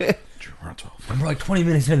 Okay. We're on 12. We're like 20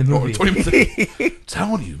 minutes into the movie. 20 minutes in.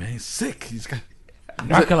 Telling you, man, he's sick. He's got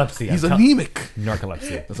Narcolepsy. He's anemic.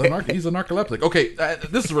 Narcolepsy. He's a narcoleptic. Okay,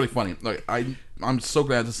 this is really funny. Like I'm so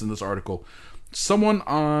glad this is in this article. Someone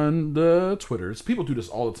on the Twitters, people do this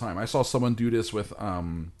all the time. I saw someone do this with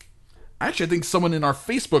actually I think someone in our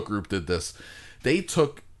Facebook group did this. They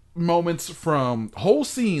took moments from whole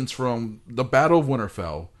scenes from the Battle of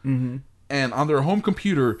Winterfell and on their home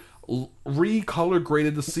computer recolor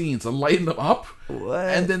graded the scenes and lightened them up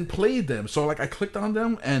and then played them. So like I clicked on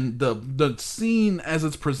them and the scene as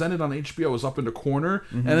it's presented on HBO is up in the corner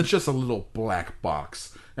and it's just a little black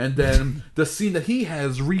box. And then the scene that he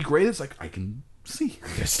has regraded, it's like I can see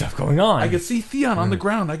there's stuff going on. I can see Theon on the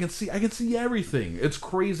ground. I can see everything. It's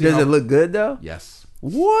crazy. Does it look good though? Yes.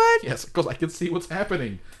 What? Yes, because I can see what's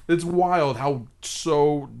happening. It's wild how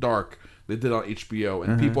so dark they did on HBO,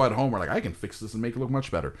 and people at home are like, I can fix this and make it look much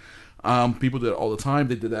better. People did it all the time.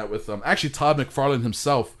 They did that with actually Todd McFarlane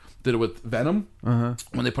himself did it with Venom.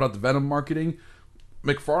 When they put out the Venom marketing,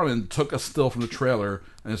 McFarlane took a still from the trailer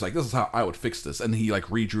and it's like, this is how I would fix this, and he like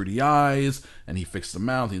redrew the eyes and he fixed the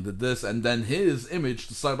mouth. He did this, and then his image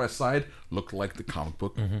side by side looked like the comic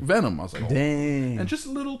book Venom. I was like, oh. Dang. And just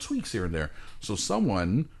little tweaks here and there. So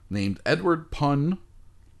someone named Edward Pun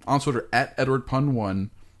on Twitter at EdwardPun1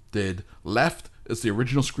 did left is the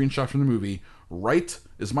original screenshot from the movie. Right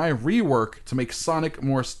is my rework to make Sonic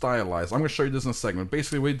more stylized. I'm going to show you this in a segment.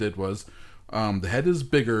 Basically, what he did was the head is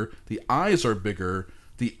bigger, the eyes are bigger,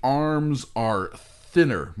 the arms are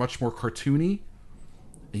thinner, much more cartoony.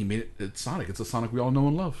 And he made it's Sonic. It's a Sonic we all know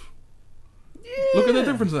and love. Yeah. Look at the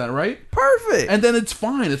difference in that, right? Perfect. And then it's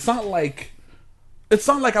fine. It's not like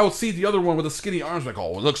I would see the other one with the skinny arms, like,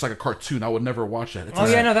 oh, it looks like a cartoon. I would never watch that. It's No,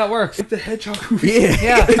 that works. like the Hedgehog movie.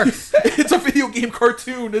 Yeah, it works. It's a video game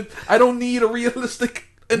cartoon. I don't need a realistic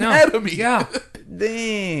anatomy. Yeah.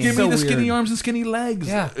 Dang. Give So me the skinny weird. arms and skinny legs.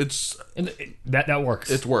 Yeah. It's That works.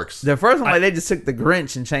 it works. The first one, like, they just took the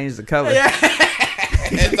Grinch and changed the color.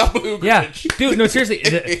 And the blue Yeah, Grinch. dude. No, seriously.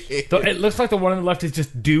 It looks like the one on the left is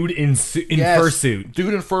just dude in Yes. fursuit.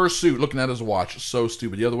 Dude in fursuit looking at his watch. So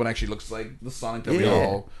stupid. The other one actually looks like the Sonic that we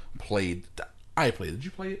all played. I played it. Did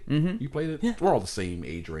you play it? You played it? Yeah. We're all the same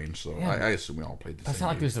age range, so I assume we all played the That's same not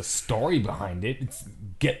like age. there's a story behind it. It's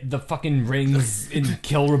get the fucking rings and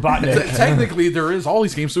kill Robotnik. Technically, there is all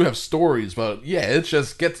these games do have stories, but yeah, it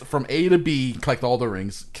just gets from A to B, collect all the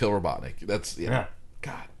rings, kill Robotnik. That's Yeah.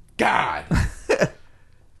 God.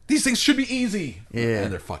 These things should be easy. Yeah.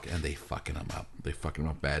 And they fucking them up. They fucking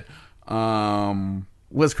them up bad.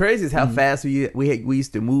 What's crazy is how fast we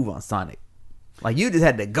used to move on Sonic. Like, you just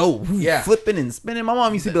had to go flipping and spinning. My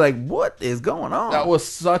mom used to be like, what is going on? That was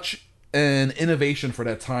such an innovation for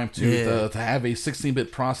that time too, to have a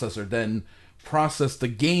 16-bit processor then process the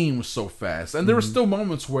game so fast. And there were still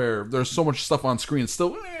moments where there's so much stuff on screen,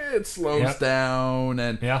 still it slows down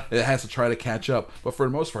and it has to try to catch up. But for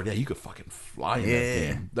the most part, you could fucking fly in that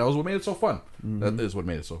game. That was what made it so fun. That is what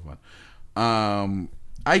made it so fun.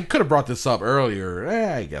 I could have brought this up earlier.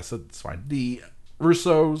 I guess it's fine. The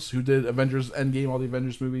Russos, who did Avengers Endgame, all the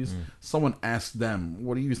Avengers movies, someone asked them,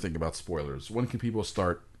 what do you think about spoilers? When can people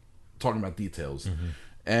start talking about details?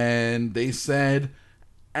 And they said,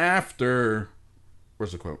 after,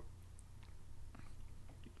 where's the quote?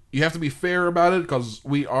 You have to be fair about it because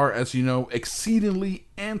we are, as you know, exceedingly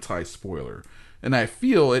anti-spoiler. And I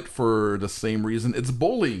feel it for the same reason. It's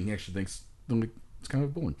bullying, he actually thinks. It's kind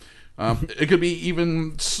of bullying. It could be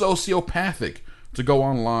even sociopathic to go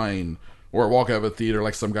online or walk out of a theater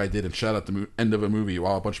like some guy did and shout at the end of a movie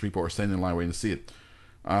while a bunch of people are standing in line waiting to see it.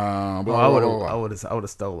 I would have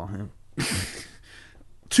stolen him.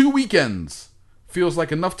 2 weekends feels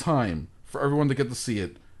like enough time for everyone to get to see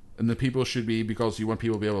it, and the people should be, because you want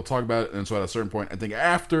people to be able to talk about it. And so at a certain point, I think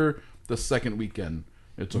after the second weekend,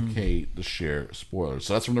 it's okay to share spoilers.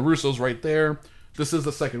 So that's from the Russos right there. This is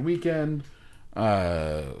the second weekend.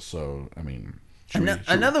 So I mean,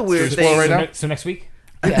 another weird thing. Right now? So next week.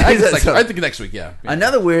 Yeah, I think next week. Yeah.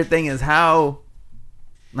 Another weird thing is how,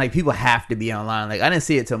 like, people have to be online. Like, I didn't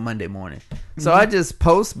see it till Monday morning, so I just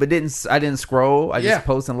post, but I didn't scroll. I just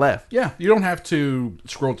post and left. Yeah, you don't have to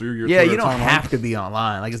scroll through your. Yeah, Twitter you don't timeline. have to be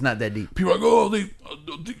online. Like, it's not that deep. People are like, oh, they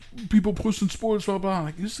people posting spoilers, blah blah.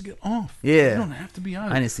 Like, just to get off. Yeah, you don't have to be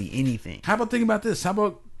on. I didn't see anything. How about thinking about this? How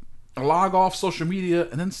about log off social media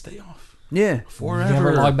and then stay off? Yeah, forever.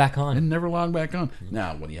 Never log back on. And never log back on.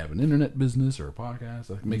 Now, when you have an internet business or a podcast,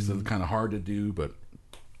 that makes it kind of hard to do, but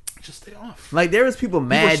Just stay off. Like there was people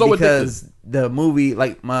mad so because the movie,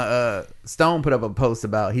 like my Stone put up a post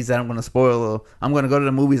about. He said, "I'm going to go to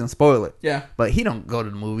the movies and spoil it." Yeah. But he don't go to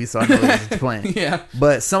the movies, so I know this is playing. Yeah.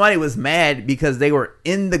 But somebody was mad because they were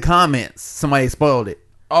in the comments. Somebody spoiled it.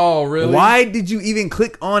 Oh, really? Why did you even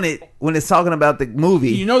click on it when it's talking about the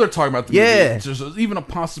movie? You know they're talking about the movie. Yeah. There's even a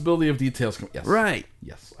possibility of details. Yes. Right.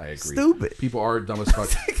 Yes, I agree. Stupid. People are dumb as fuck.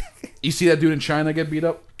 You see that dude in China get beat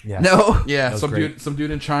up? Yeah. No. Yeah, was great. some dude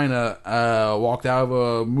in China walked out of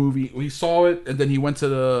a movie. He saw it, and then he went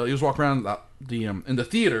to he was walking around in the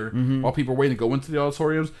theater while people were waiting to go into the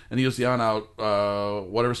auditoriums, and he was yelling out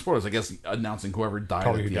whatever spoilers. I guess announcing whoever died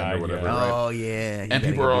Probably at the died, end or whatever. yeah. Right? Oh yeah. And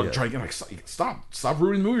people are all trying to get like, stop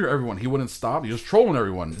ruining the movie for everyone. He wouldn't stop. He was trolling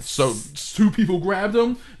everyone. So 2 people grabbed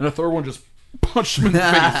him, and the third one just punched him in the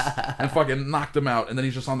face and fucking knocked him out. And then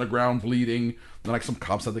he's just on the ground bleeding. And like some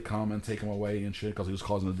cops had to come and take him away and shit because he was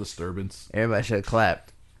causing a disturbance. Everybody should have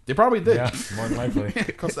clapped. They probably did. Yeah, more than likely.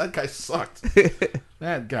 Because that guy sucked.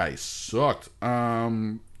 That guy sucked.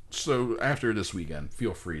 So after this weekend,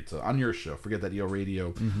 feel free to, on your show, Forget That EO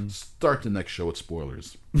Radio, start the next show with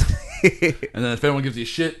spoilers. And then if anyone gives you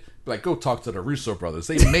shit, be like, go talk to the Russo brothers.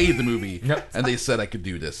 They made the movie, and they said I could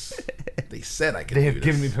do this. They said I could do They this. have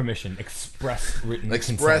given me permission. Express written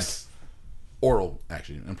consent. Express oral,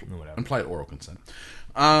 actually. Whatever. Implied oral consent.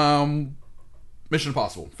 Mission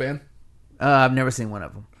Impossible. Fan? I've never seen one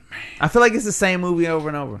of them. I feel like it's the same movie over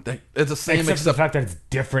and over. It's the same Except for the fact that it's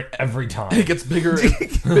different every time. it gets bigger and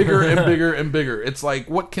bigger and bigger and bigger. It's like,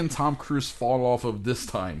 what can Tom Cruise fall off of this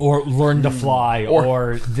time? Or learn to fly,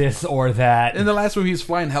 or this or that. In the last movie, he's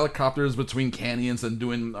flying helicopters between canyons and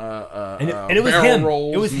doing And it was barrel him.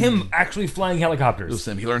 rolls. It was him actually flying helicopters. It was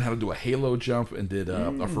him. He learned how to do a halo jump and did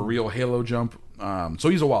a for real halo jump. So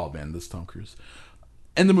he's a wild man, this Tom Cruise.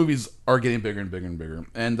 And the movies are getting bigger and bigger and bigger.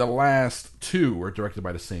 And the last 2 were directed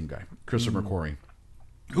by the same guy, Christopher McQuarrie,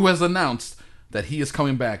 who has announced that he is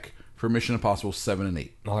coming back for Mission Impossible 7 and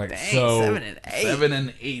 8. All right, Dang, so 7 and 8. 7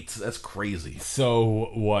 and 8. That's crazy. So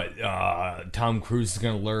what? Tom Cruise is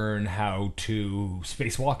going to learn how to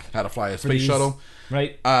spacewalk, How to fly a for space these, shuttle.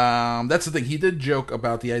 right? That's the thing. He did joke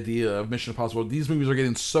about the idea of Mission Impossible. These movies are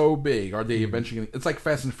getting so big. Are they eventually going to... It's like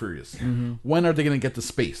Fast and Furious. When are they going to get to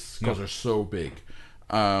space? Because they're so big.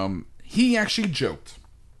 He actually joked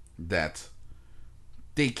that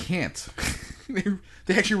they can't.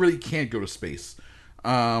 They actually really can't go to space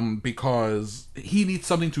because he needs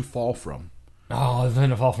something to fall from. Oh, there's nothing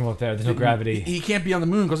to fall from up there. There's no gravity. He can't be on the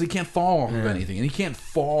moon because he can't fall off of anything, and he can't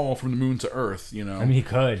fall from the moon to Earth. You know, I mean, he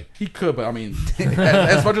could. he could, but I mean,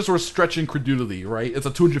 as much as we're stretching credulity, right? It's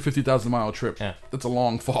a 250,000-mile trip. Yeah. It's a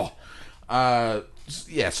long fall.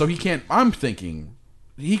 Yeah, so he can't. I'm thinking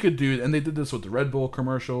he could do, and they did this with the Red Bull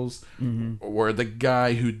commercials, where the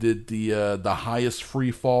guy who did the highest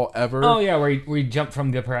free fall ever. Oh yeah, where he jumped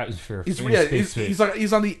from the upper atmosphere. He's, in yeah, space he's like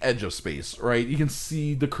he's on the edge of space, right? You can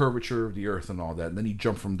see the curvature of the Earth and all that, and then he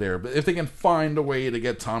jumped from there. But if they can find a way to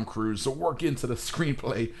get Tom Cruise to work into the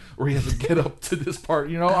screenplay where he has to get up to this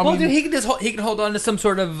part, you know, I Well, mean, dude, he can hold on to some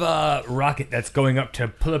sort of rocket that's going up to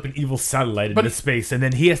pull up an evil satellite into space, and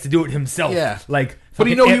then he has to do it himself. Yeah. like but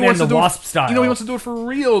you fucking know he Ant-Man wants to and the do Wasp it. style. You know he wants to do it for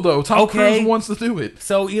real though. Tom Okay. Cruise wants to do it.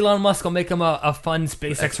 So Elon Musk will make him a fun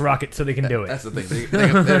SpaceX rocket so they can do it. That's the thing. They're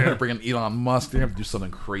going to bring in Elon Musk. They're going to have to do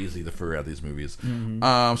something crazy to figure out these movies.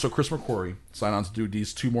 So Chris McQuarrie signed on to do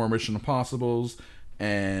these 2 more Mission Impossibles,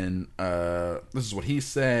 and this is what he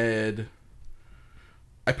said.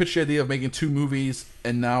 I pitched the idea of making 2 movies,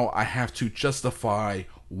 and now I have to justify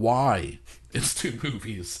why it's 2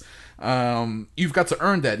 movies. You've got to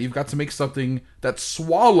earn that. You've got to make something that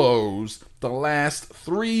swallows the last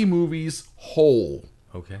 3 movies whole.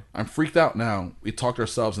 Okay. I'm freaked out now. We talked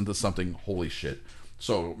ourselves into something. Holy shit.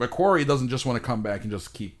 So McQuarrie doesn't just want to come back and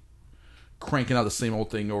just keep cranking out the same old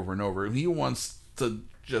thing over and over. He wants to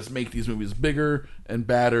just make these movies bigger and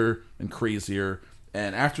badder and crazier.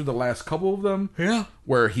 And after the last couple of them,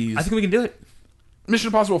 where he's... I think we can do it. Mission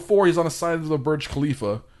Impossible 4, he's on the side of the Burj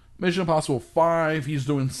Khalifa. Mission Impossible 5, he's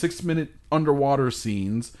doing 6-minute underwater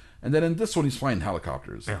scenes. And then in this one, he's flying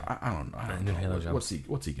helicopters. Yeah. I don't do know. halo What's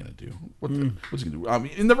jumps. he gonna do? What's he gonna do? I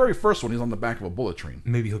mean, in the very first one, he's on the back of a bullet train.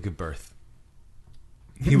 Maybe he'll give birth.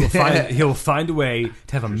 He'll find a way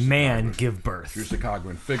to have a man give birth. Drew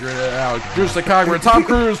Cogburn, figure it out. Drew Cogburn, Tom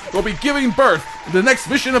Cruise will be giving birth in the next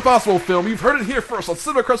Mission Impossible film. You've heard it here first on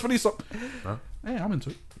Cinema Crespediso. Hey, I'm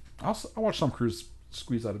into it. I'll watch Tom Cruise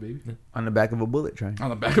squeeze out a baby On the back of a bullet train.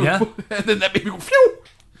 on the back of a bullet, and then that baby go phew.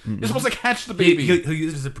 You're supposed to catch the baby He'll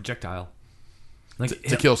use it as a projectile, like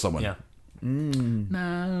to kill someone. Yeah.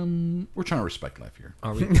 Nah, we're trying to respect life here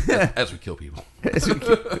Are we? as we kill people.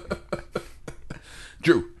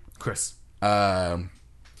 Drew, It's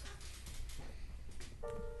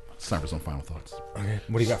time for some final thoughts. Okay.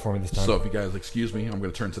 What do you got for me this time? So if you guys excuse me, I'm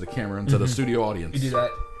going to turn to the camera and to the studio audience. you do that.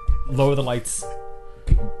 Lower the lights.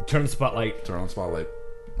 Turn the spotlight. Turn on the spotlight.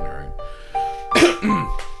 All right.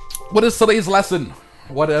 What is today's lesson?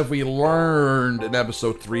 What have we learned in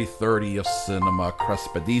episode 330 of Cinema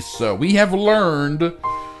Crespediso? We have learned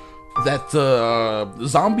that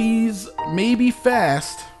zombies may be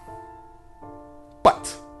fast,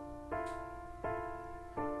 but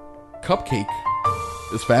Cupcake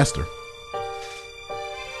is faster.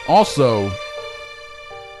 Also,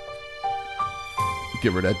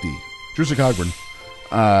 give her that D. Drew Cogburn.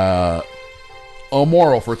 A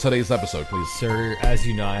moral for today's episode, please. Sir, as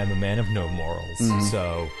you know, I am a man of no morals.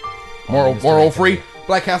 So, Moral free.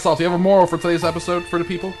 Black Castle, do you have a moral for today's episode for the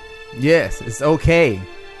people? Yes, it's okay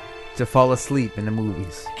to fall asleep in the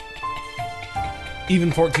movies.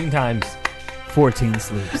 even 14 times. 14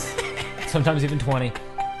 sleeps. Sometimes even 20.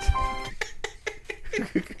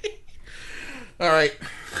 All right.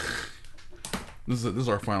 This is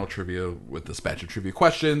our final trivia with this batch of trivia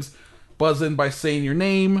questions. Buzz in by saying your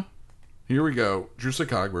name. Here we go. Drew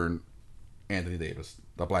Cogburn, Anthony Davis,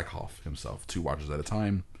 the Black Hoff himself, 2 watches at a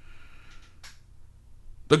time.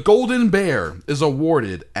 The Golden Bear is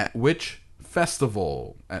awarded at which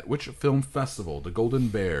festival? At which film festival? The Golden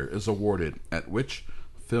Bear is awarded at which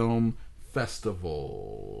film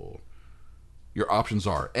festival? Your options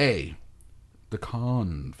are A, the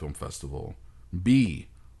Cannes Film Festival, B,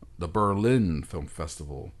 the Berlin Film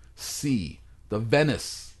Festival, C, the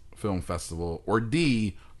Venice Film Festival, or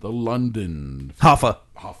D, the London Hoffa.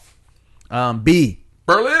 Hoff. B.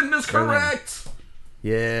 Berlin is correct.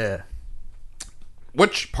 Yeah.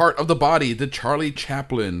 Which part of the body did Charlie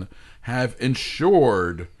Chaplin have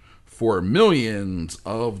insured for millions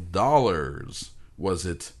of dollars? Was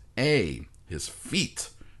it A, his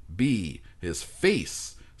feet, B, his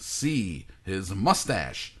face, C, his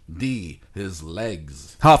mustache, D, his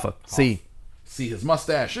legs? Hoffa. C. C, his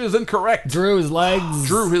mustache is incorrect. Drew his legs.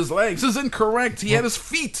 Drew his legs is incorrect. He had his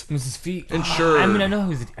feet. It was his feet. Insured. I mean, I know he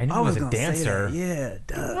was a gonna dancer. say that. Yeah,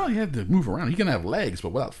 duh. Well, he had to move around. He can have legs,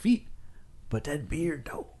 but without feet. But that beard,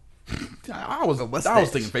 though. I was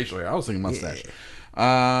thinking facial hair. I was thinking mustache.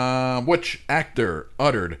 Which actor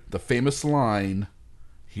uttered the famous line,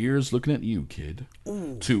 "Here's looking at you, kid,"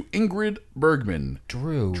 to Ingrid Bergman?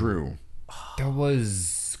 Drew. There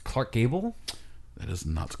was Clark Gable? That is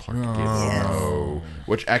not Clark Gable. No.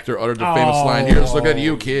 Which actor uttered the famous line, "Here's looking at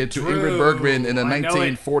you, kid," to Ingrid Bergman in a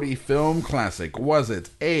 1940 film classic? Was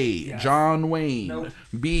it A, John Wayne,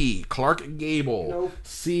 B, Clark Gable,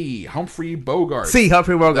 C, Humphrey Bogart? C.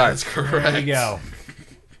 Humphrey Bogart. That's correct. There you go.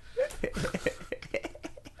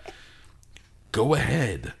 Go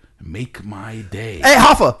ahead. Make my day. Hey,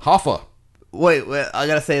 Hoffa. Hoffa. Wait, I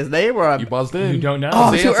gotta say his name or You buzzed in. You don't know?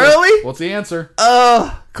 Oh, What's the too answer? early? What's the answer?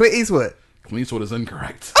 Clint Eastwood. Clint Eastwood is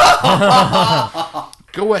incorrect.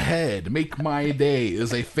 Go ahead. Make my day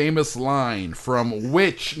is a famous line from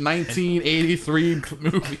which 1983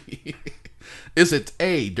 movie? Is it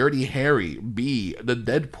A, Dirty Harry, B, The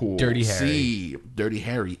Deadpool, Dirty Harry. C, Dirty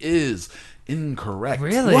Harry is incorrect.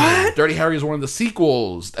 Really? What? Dirty Harry is one of the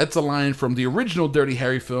sequels. That's a line from the original Dirty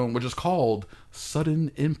Harry film, which is called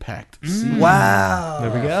Sudden Impact. C. Wow.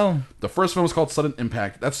 There we go. The first film was called Sudden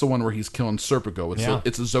Impact. That's the one where he's killing Serpico. It's,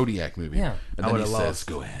 it's a Zodiac movie. Yeah. And then he says,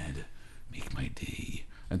 "Go ahead, make my day."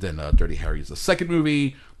 And then Dirty Harry is the second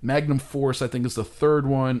movie. Magnum Force, I think, is the third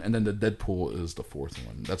one. And then the Deadpool is the fourth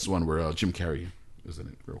one. That's the one where Jim Carrey is in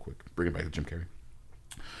it. Real quick, bring it back to Jim Carrey.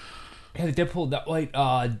 Yeah, the Deadpool. That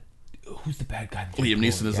who's the bad guy? Liam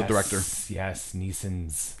Neeson is the director. Yes,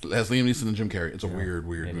 Neeson's. It has Liam Neeson and Jim Carrey. It's a weird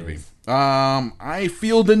movie. is. I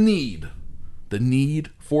feel the need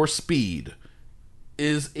for speed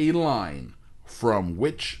is a line from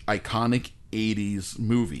which iconic 80s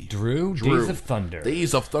movie? Drew? Days of Thunder.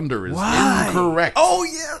 Days of Thunder is incorrect. Oh,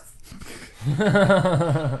 yes.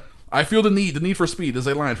 I feel the need for speed is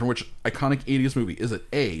a line from which iconic 80s movie? Is it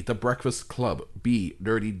A, The Breakfast Club, B,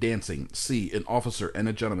 Dirty Dancing, C, An Officer and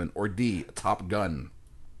a Gentleman, or D, Top Gun?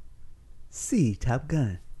 C. Top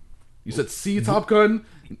Gun. You said C, Top Gun?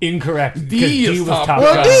 Incorrect. D because is was Top Top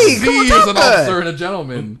Gun. Gun. D, C come on, is Top An Gun. Officer and a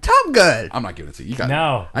Gentleman. Top Gun. I'm not giving it to you. You got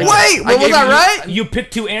No. it. Wait, was gave I you- right? You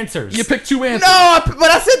picked 2 answers. You picked 2 answers. No, but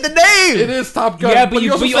I said the name. It is Top Gun. Yeah, but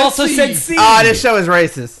you also C. said C. Oh, this show is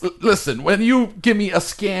racist. Listen, when you give me a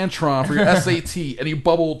Scantron for your SAT and you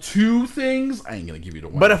bubble 2 things, I ain't gonna give you the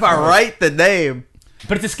one. But if I write the name,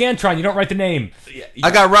 But it's a Scantron. You don't write the name. Yeah, I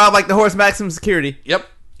got robbed like the horse maximum security. Yep,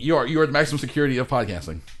 you are the maximum security of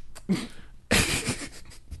podcasting.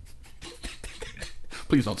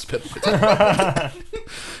 Please don't spit.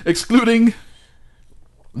 Excluding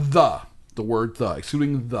the word the,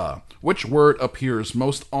 excluding the, which word appears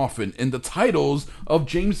most often in the titles of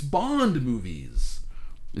James Bond movies?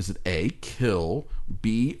 Is it A, kill,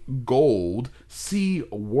 B, gold, C,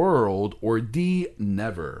 world, or D,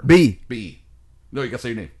 never? B. No, you gotta say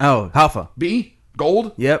your name. Oh, Hoffa. B,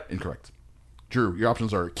 gold? Yep. Incorrect. Drew, your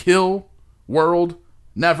options are kill, world,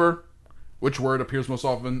 never. Which word appears most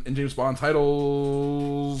often in James Bond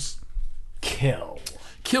titles? Kill.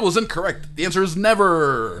 Kill is incorrect. The answer is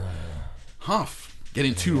never. Huff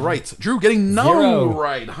getting 2 right. Drew getting no 0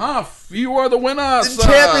 right. Huff, you are the winner. The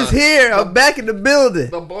champ is here. I'm back in the building.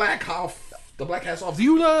 The black Huff. The black hat's off. Do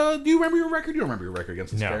you remember your record? You don't remember your record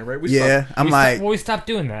against this No. guy, right? Yeah, We stopped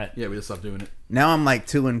doing that. Yeah, we just stopped doing it. Now I'm like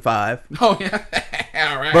 2-5. Oh, yeah.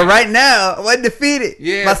 All right. But right now, I'm undefeated.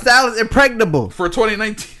 Yeah. My style is impregnable. For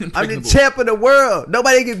 2019. I'm the champ of the world.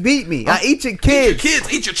 Nobody can beat me. I eat your kids.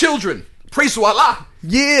 Eat your children. Praise to Allah.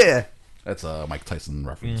 Yeah. That's a Mike Tyson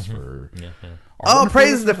reference for... Yeah. All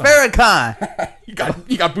praises to Farrakhan. You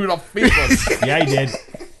got booed off Facebook. Yeah, he did.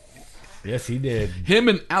 Yes, he did. Him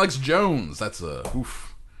and Alex Jones. That's a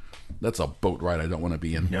boat ride I don't want to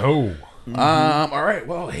be in. No. All right.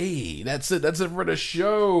 Well, hey, that's it. That's it for the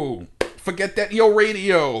show. Forget that Yo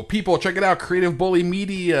Radio. People, check it out. Creative Bully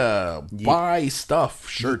Media. Buy stuff,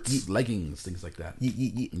 shirts, leggings, things like that.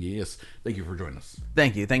 Yes. Thank you for joining us.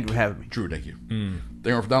 Thank you. Thank you for having me. Drew, thank you. Thank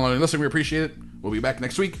you for downloading and listening. We appreciate it. We'll be back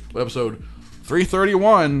next week with episode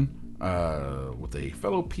 331 with a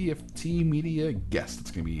fellow PFT Media guest.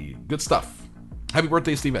 It's going to be good stuff. Happy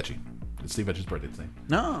birthday, Steve Etchie. It's Steve Etchie's birthday today.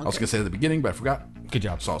 No, I was going to say it at the beginning, but I forgot. Good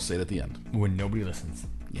job. So I'll say it at the end. When nobody listens.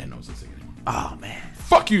 Yeah, no one's listening anymore. Oh, man.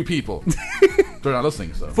 Fuck you, people. They're not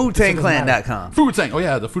listening, so. FoodTangClan.com. Food Tank. Oh,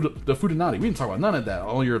 yeah, the Foodinati. We didn't talk about none of that.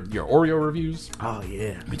 All your Oreo reviews. Oh,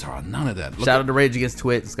 yeah. We didn't talk about none of that. Look Shout out to Rage Against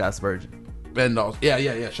Twit, Scott Spurgeon. And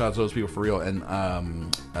yeah. Shout out to those people for real.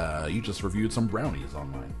 And you just reviewed some brownies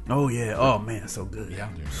online. Oh, yeah. Oh, man. So good. Yeah,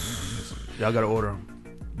 dude. Y'all got to order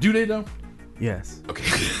them. Do they, though? Yes. Okay.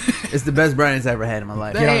 It's the best brownies I ever had in my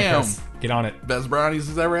life. Get on it, Damn. Chris. Get on it. Best brownies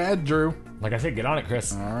he's ever had, Drew. Like I said, get on it,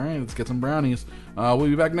 Chris. All right, let's get some brownies. We'll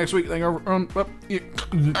be back next week. Thank you.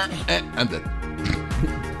 And then.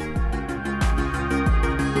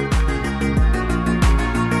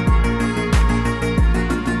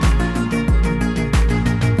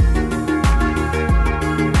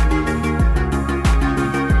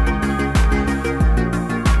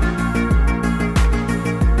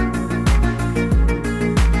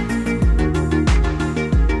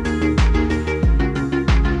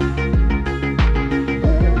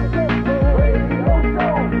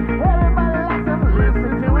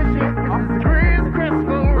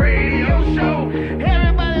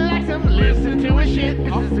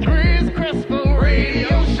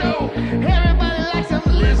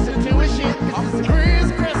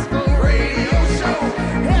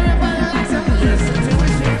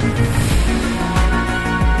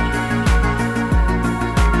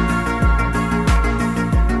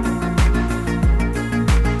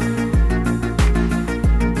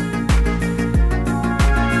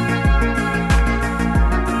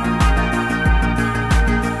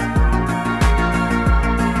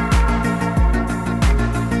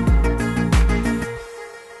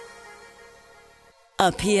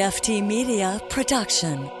 A PFT Media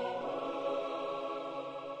production.